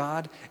love of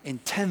God in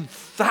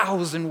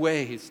 10,000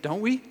 ways,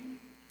 don't we?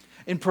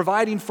 In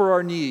providing for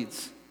our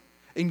needs,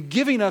 in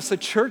giving us a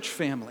church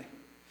family,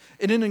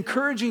 in an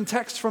encouraging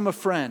text from a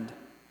friend,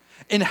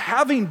 in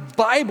having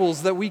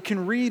Bibles that we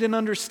can read and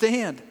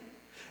understand,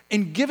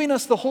 in giving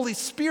us the Holy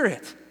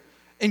Spirit,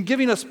 in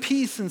giving us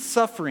peace in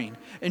suffering,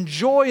 and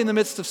joy in the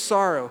midst of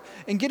sorrow,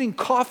 and getting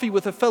coffee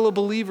with a fellow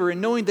believer and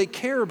knowing they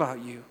care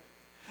about you,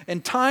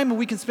 and time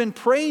we can spend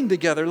praying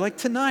together like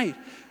tonight.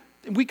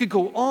 We could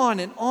go on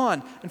and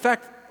on. In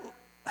fact,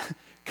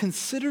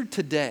 consider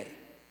today,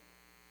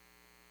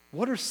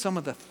 what are some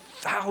of the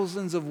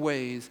thousands of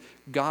ways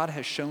God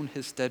has shown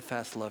his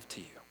steadfast love to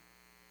you?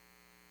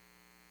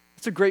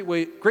 It's a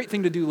great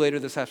thing to do later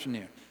this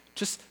afternoon.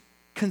 Just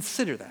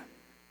consider that.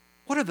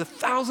 What are the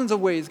thousands of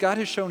ways God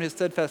has shown his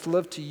steadfast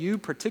love to you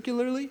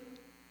particularly,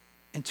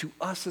 and to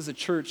us as a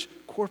church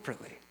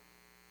corporately?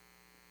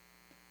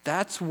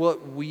 That's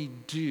what we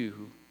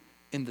do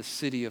in the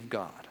city of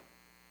God.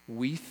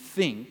 We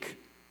think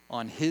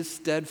on his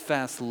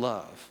steadfast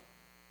love,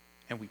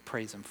 and we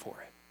praise him for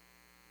it.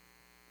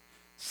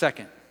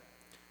 Second,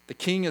 the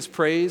King is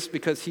praised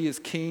because he is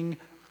King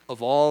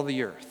of all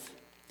the earth.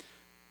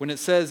 When it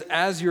says,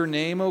 as your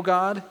name, O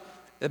God,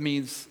 that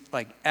means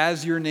like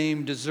as your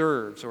name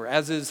deserves, or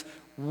as is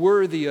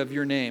worthy of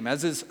your name,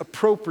 as is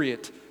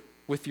appropriate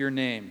with your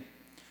name.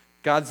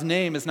 God's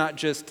name is not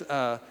just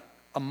a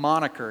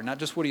moniker, not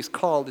just what he's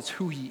called, it's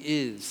who he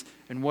is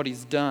and what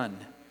he's done.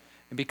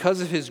 And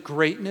because of his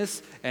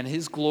greatness and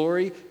his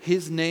glory,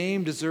 his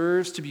name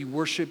deserves to be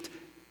worshiped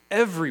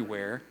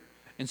everywhere.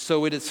 And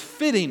so it is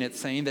fitting,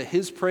 it's saying, that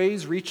his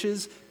praise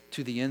reaches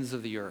to the ends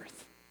of the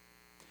earth.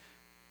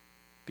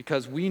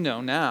 Because we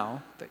know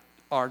now that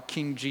our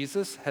King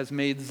Jesus has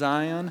made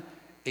Zion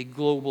a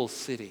global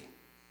city.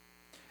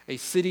 A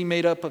city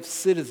made up of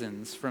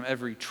citizens from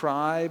every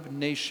tribe,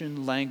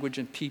 nation, language,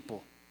 and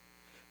people.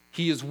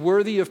 He is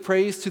worthy of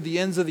praise to the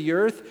ends of the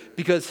earth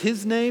because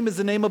his name is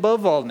the name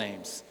above all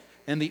names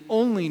and the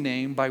only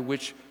name by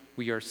which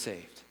we are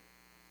saved.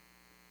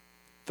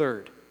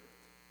 Third,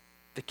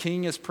 the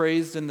King is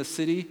praised in the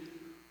city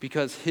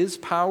because his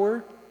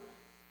power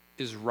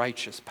is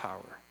righteous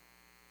power.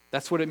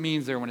 That's what it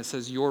means there when it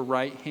says your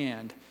right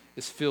hand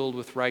is filled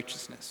with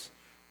righteousness.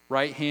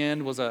 Right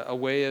hand was a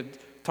way of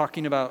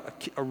talking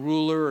about a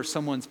ruler or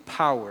someone's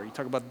power. You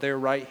talk about their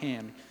right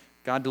hand.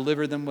 God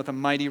delivered them with a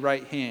mighty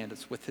right hand.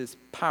 It's with his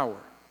power.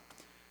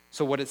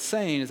 So what it's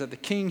saying is that the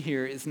King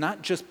here is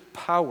not just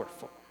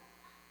powerful.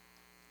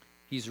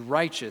 He's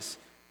righteous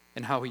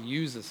in how he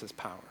uses his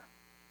power.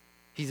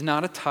 He's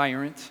not a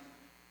tyrant.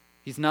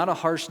 He's not a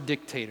harsh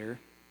dictator.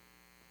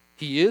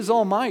 He is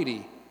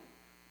almighty,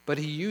 but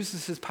he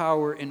uses his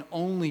power in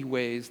only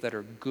ways that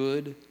are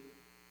good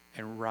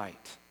and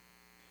right.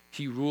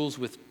 He rules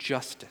with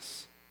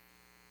justice.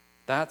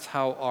 That's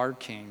how our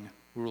King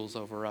rules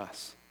over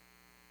us.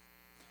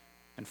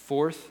 And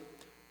fourth,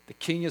 the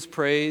King is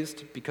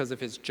praised because of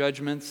his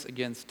judgments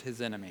against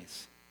his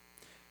enemies.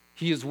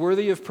 He is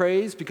worthy of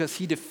praise because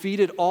he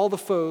defeated all the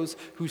foes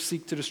who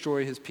seek to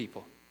destroy his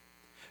people.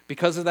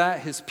 Because of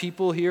that, his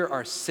people here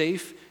are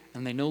safe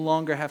and they no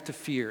longer have to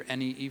fear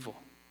any evil.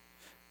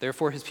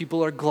 Therefore, his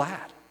people are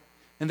glad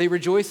and they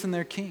rejoice in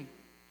their King.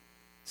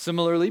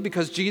 Similarly,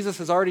 because Jesus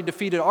has already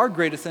defeated our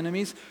greatest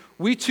enemies,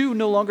 we too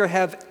no longer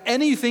have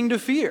anything to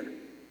fear.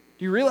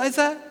 Do you realize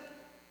that?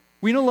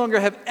 We no longer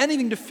have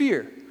anything to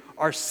fear.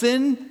 Our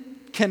sin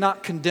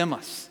cannot condemn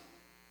us.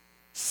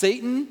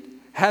 Satan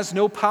has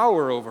no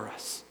power over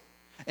us.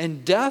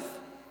 And death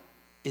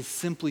is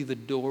simply the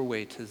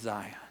doorway to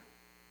Zion.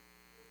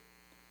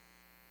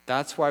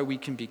 That's why we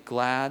can be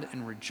glad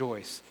and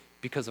rejoice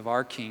because of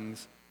our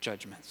King's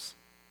judgments.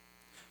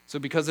 So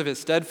because of his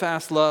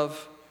steadfast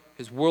love,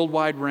 his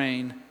worldwide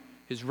reign,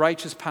 his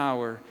righteous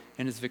power,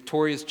 and his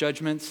victorious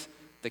judgments,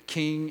 the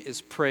King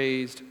is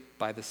praised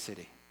by the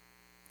city.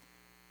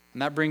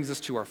 And that brings us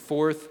to our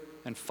fourth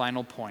and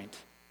final point.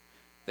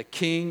 The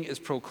King is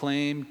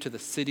proclaimed to the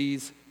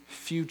city's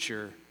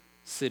future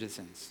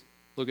citizens.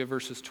 Look at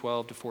verses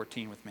 12 to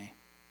 14 with me.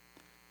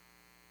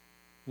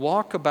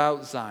 Walk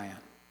about Zion.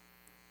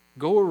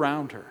 Go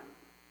around her.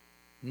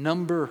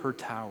 Number her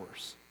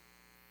towers.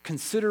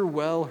 Consider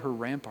well her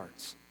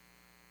ramparts.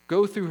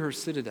 Go through her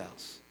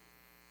citadels,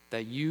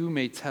 that you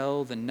may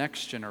tell the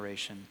next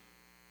generation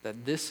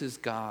that this is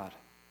God,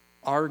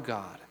 our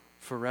God,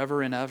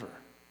 forever and ever.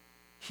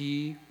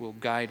 He will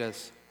guide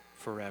us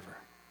forever.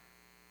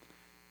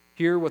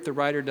 Here, what the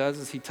writer does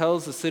is he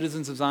tells the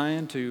citizens of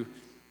Zion to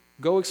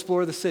go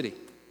explore the city.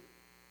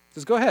 He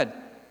says, go ahead,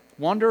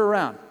 wander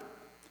around.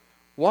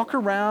 Walk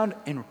around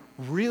and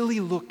really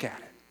look at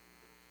it.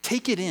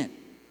 Take it in.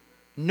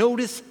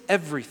 Notice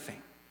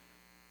everything.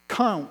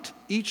 Count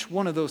each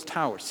one of those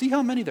towers. See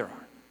how many there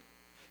are.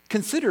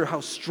 Consider how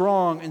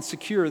strong and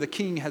secure the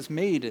king has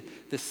made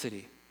this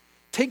city.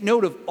 Take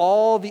note of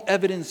all the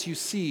evidence you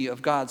see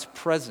of God's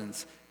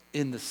presence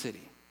in the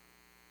city.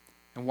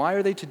 And why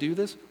are they to do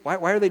this? Why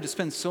are they to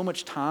spend so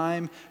much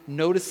time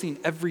noticing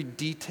every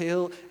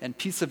detail and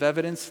piece of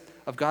evidence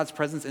of God's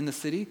presence in the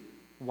city?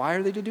 Why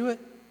are they to do it?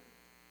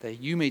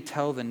 That you may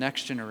tell the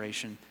next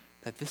generation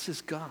that this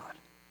is God,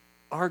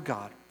 our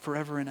God,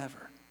 forever and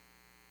ever.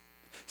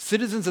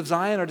 Citizens of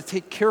Zion are to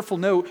take careful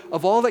note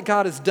of all that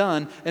God has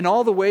done and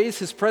all the ways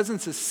his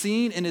presence is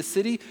seen in his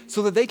city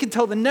so that they can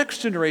tell the next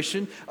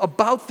generation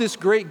about this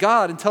great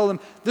God and tell them,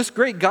 this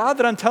great God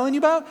that I'm telling you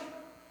about,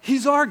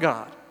 he's our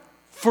God,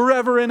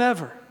 forever and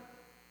ever.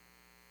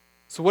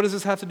 So what does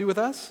this have to do with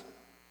us?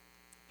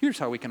 Here's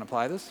how we can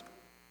apply this.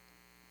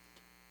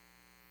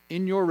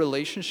 In your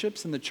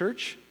relationships in the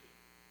church,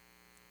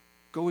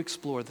 go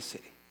explore the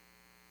city.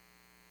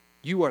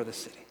 You are the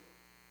city.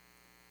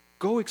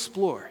 Go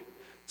explore.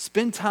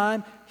 Spend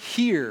time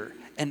here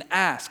and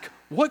ask,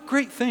 what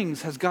great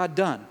things has God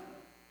done?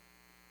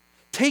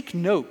 Take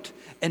note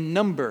and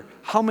number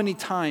how many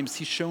times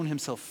he's shown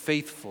himself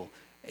faithful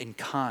and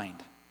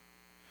kind.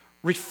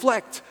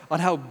 Reflect on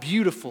how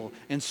beautiful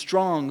and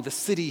strong the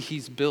city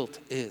he's built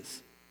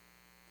is.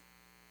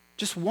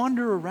 Just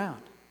wander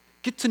around.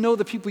 Get to know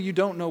the people you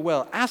don't know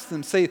well. Ask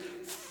them, say,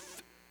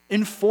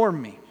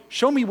 inform me.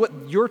 Show me what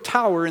your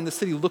tower in the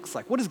city looks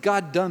like. What has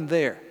God done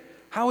there?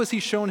 How has he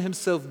shown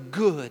himself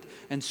good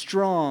and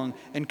strong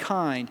and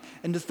kind?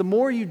 And just the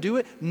more you do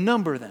it,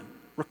 number them,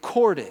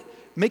 record it,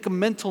 make a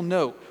mental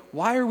note.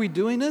 Why are we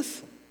doing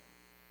this?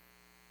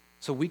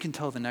 So we can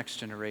tell the next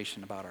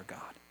generation about our God.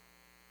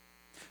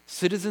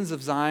 Citizens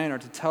of Zion are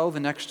to tell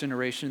the next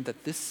generation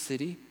that this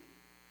city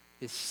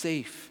is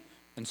safe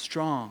and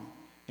strong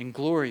and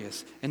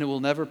glorious, and it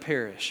will never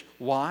perish.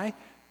 Why?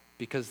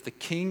 Because the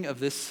king of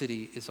this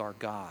city is our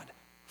God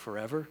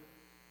forever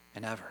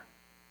and ever.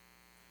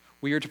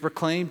 We are to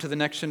proclaim to the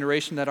next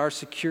generation that our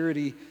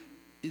security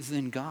is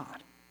in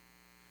God.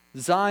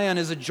 Zion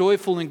is a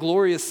joyful and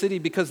glorious city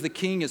because the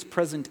king is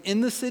present in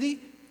the city,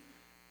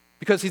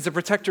 because he's a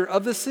protector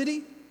of the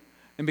city,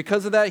 and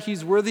because of that,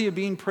 he's worthy of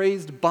being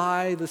praised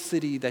by the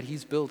city that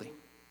he's building.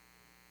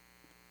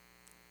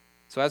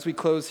 So as we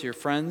close here,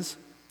 friends,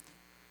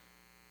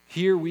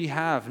 here we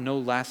have no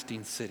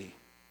lasting city,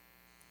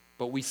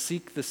 but we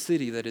seek the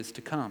city that is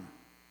to come.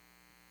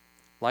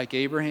 Like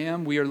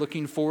Abraham, we are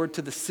looking forward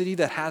to the city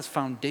that has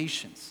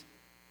foundations,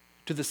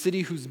 to the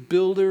city whose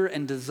builder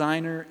and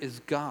designer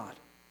is God.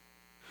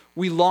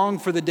 We long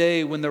for the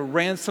day when the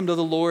ransomed of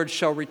the Lord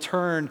shall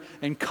return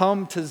and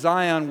come to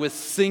Zion with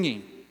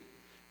singing.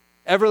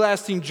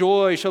 Everlasting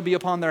joy shall be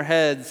upon their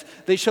heads.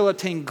 They shall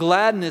obtain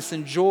gladness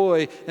and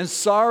joy, and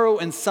sorrow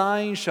and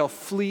sighing shall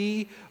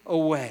flee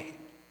away.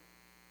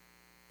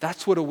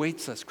 That's what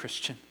awaits us,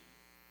 Christian.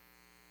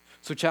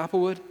 So,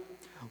 Chapelwood,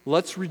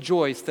 let's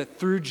rejoice that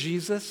through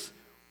Jesus,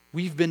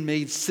 we've been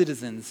made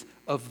citizens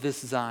of this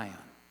Zion.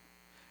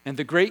 And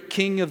the great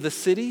king of the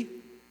city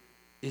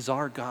is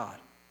our God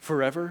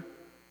forever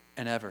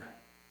and ever.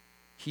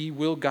 He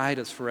will guide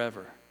us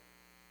forever,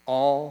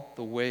 all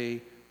the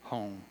way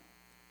home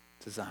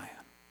to Zion.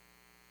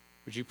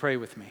 Would you pray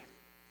with me?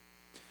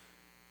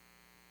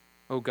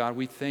 Oh God,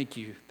 we thank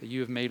you that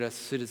you have made us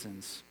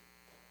citizens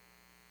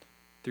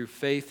through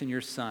faith in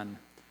your Son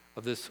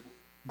of this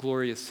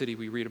glorious city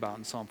we read about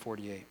in Psalm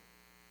 48.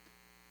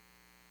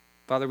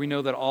 Father, we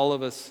know that all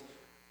of us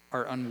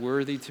are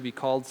unworthy to be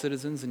called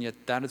citizens, and yet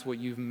that is what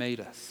you've made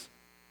us.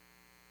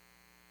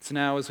 So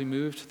now as we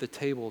move to the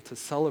table to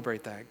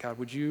celebrate that, God,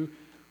 would you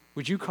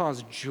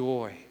cause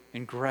joy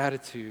and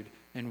gratitude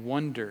and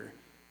wonder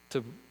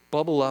to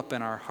bubble up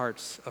in our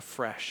hearts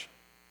afresh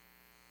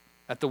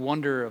at the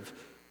wonder of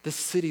this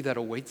city that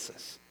awaits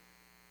us.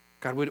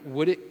 God,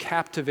 would it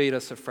captivate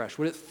us afresh?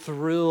 Would it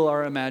thrill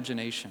our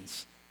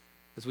imaginations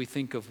as we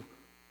think of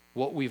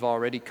what we've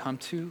already come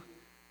to,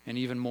 and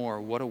even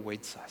more, what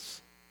awaits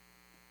us?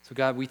 So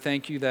God, we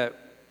thank you that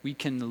we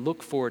can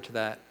look forward to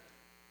that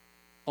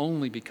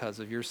only because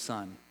of your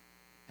Son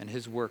and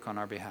his work on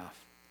our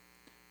behalf.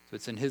 So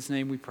it's in his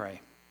name we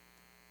pray.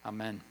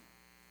 Amen.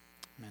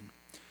 Amen.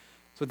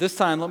 So at this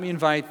time, let me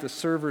invite the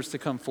servers to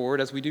come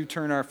forward as we do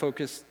turn our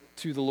focus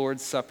to the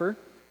Lord's Supper.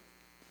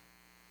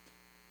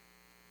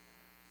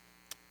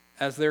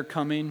 As they're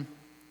coming,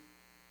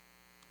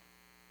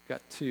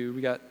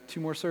 we got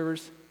two more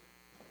servers.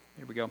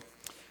 Here we go.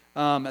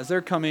 as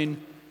they're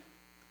coming,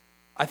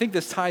 I think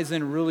this ties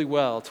in really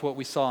well to what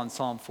we saw in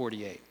Psalm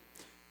 48.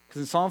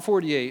 Because in Psalm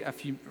 48,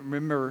 if you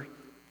remember,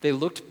 they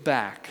looked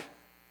back.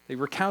 They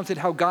recounted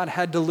how God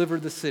had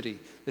delivered the city.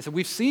 They said,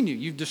 we've seen you.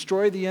 You've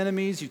destroyed the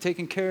enemies. You've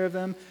taken care of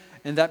them.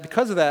 And that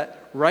because of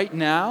that, right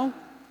now,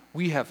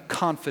 we have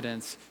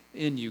confidence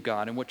in you,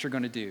 God, and what you're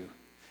going to do.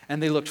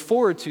 And they looked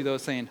forward to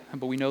those saying,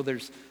 but we know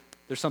there's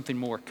something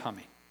more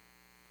coming.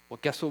 Well,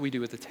 guess what we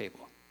do at the table?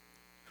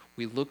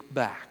 We look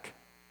back.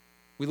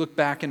 We look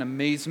back in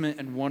amazement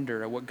and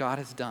wonder at what God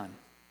has done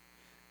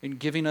in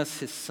giving us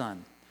his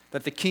son,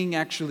 that the king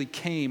actually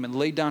came and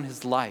laid down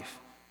his life,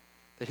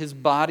 that his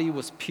body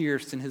was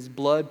pierced and his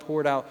blood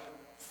poured out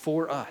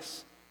for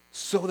us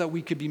so that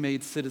we could be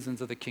made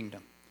citizens of the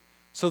kingdom,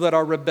 so that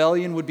our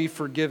rebellion would be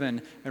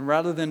forgiven, and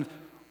rather than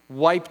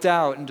wiped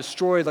out and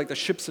destroyed like the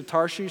ships of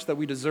Tarshish that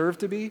we deserve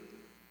to be,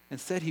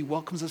 instead he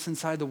welcomes us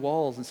inside the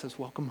walls and says,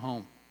 welcome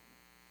home.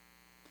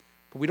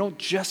 But we don't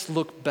just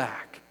look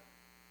back.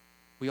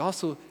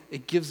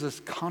 It gives us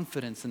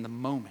confidence in the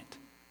moment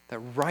that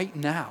right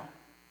now,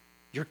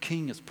 your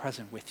king is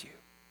present with you.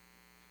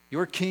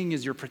 Your king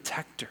is your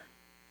protector.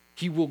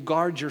 He will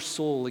guard your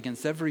soul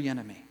against every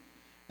enemy.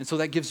 And so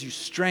that gives you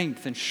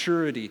strength and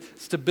surety,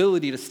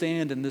 stability to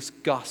stand in this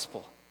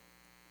gospel.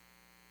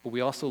 But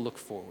we also look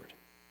forward.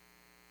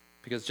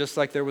 Because just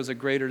like there was a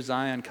greater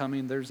Zion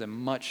coming, there's a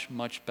much,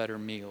 much better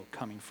meal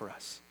coming for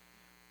us.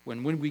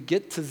 When we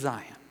get to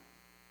Zion,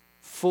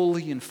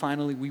 fully and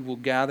finally we will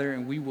gather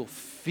and we will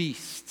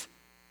feast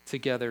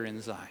together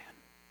in Zion.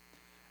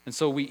 And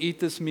so we eat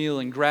this meal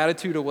in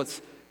gratitude of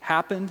what's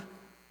happened,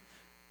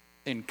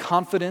 in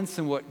confidence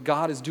in what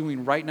God is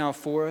doing right now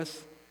for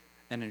us,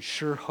 and in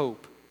sure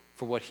hope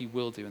for what he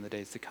will do in the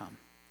days to come.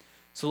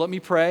 So let me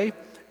pray,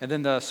 and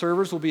then the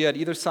servers will be at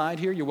either side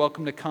here. You're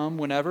welcome to come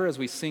whenever as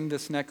we sing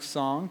this next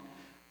song,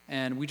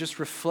 and we just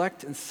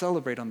reflect and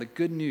celebrate on the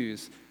good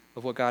news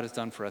of what God has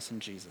done for us in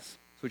Jesus.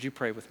 So would you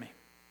pray with me?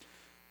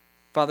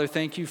 Father,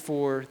 thank you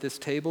for this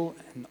table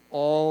and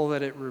all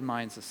that it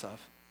reminds us of.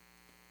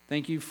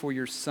 Thank you for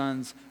your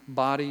son's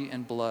body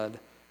and blood,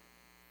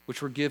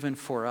 which were given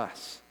for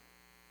us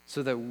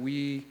so that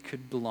we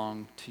could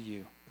belong to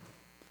you.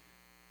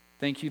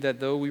 Thank you that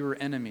though we were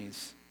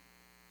enemies,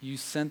 you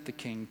sent the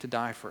king to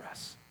die for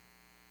us.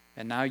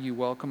 And now you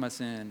welcome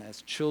us in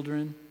as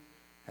children,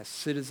 as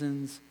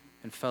citizens,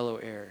 and fellow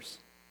heirs.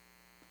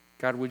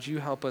 God, would you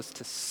help us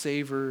to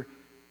savor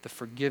the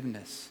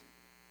forgiveness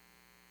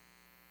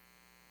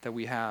that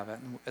we have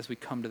as we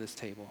come to this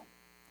table.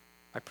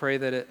 I pray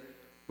that it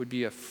would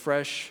be a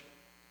fresh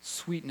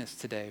sweetness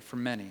today for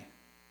many.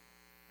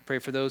 I pray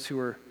for those who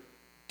are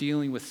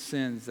dealing with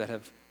sins that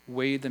have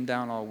weighed them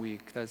down all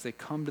week, that as they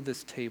come to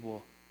this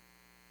table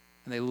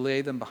and they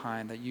lay them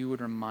behind, that you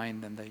would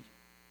remind them that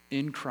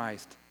in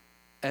Christ,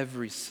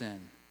 every sin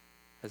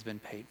has been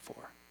paid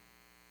for.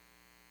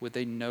 Would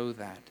they know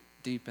that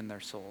deep in their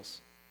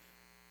souls?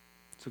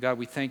 So God,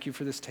 we thank you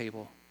for this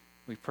table.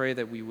 We pray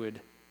that we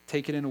would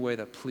take it in a way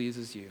that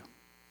pleases you.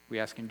 We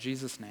ask in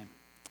Jesus' name,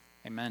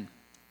 amen.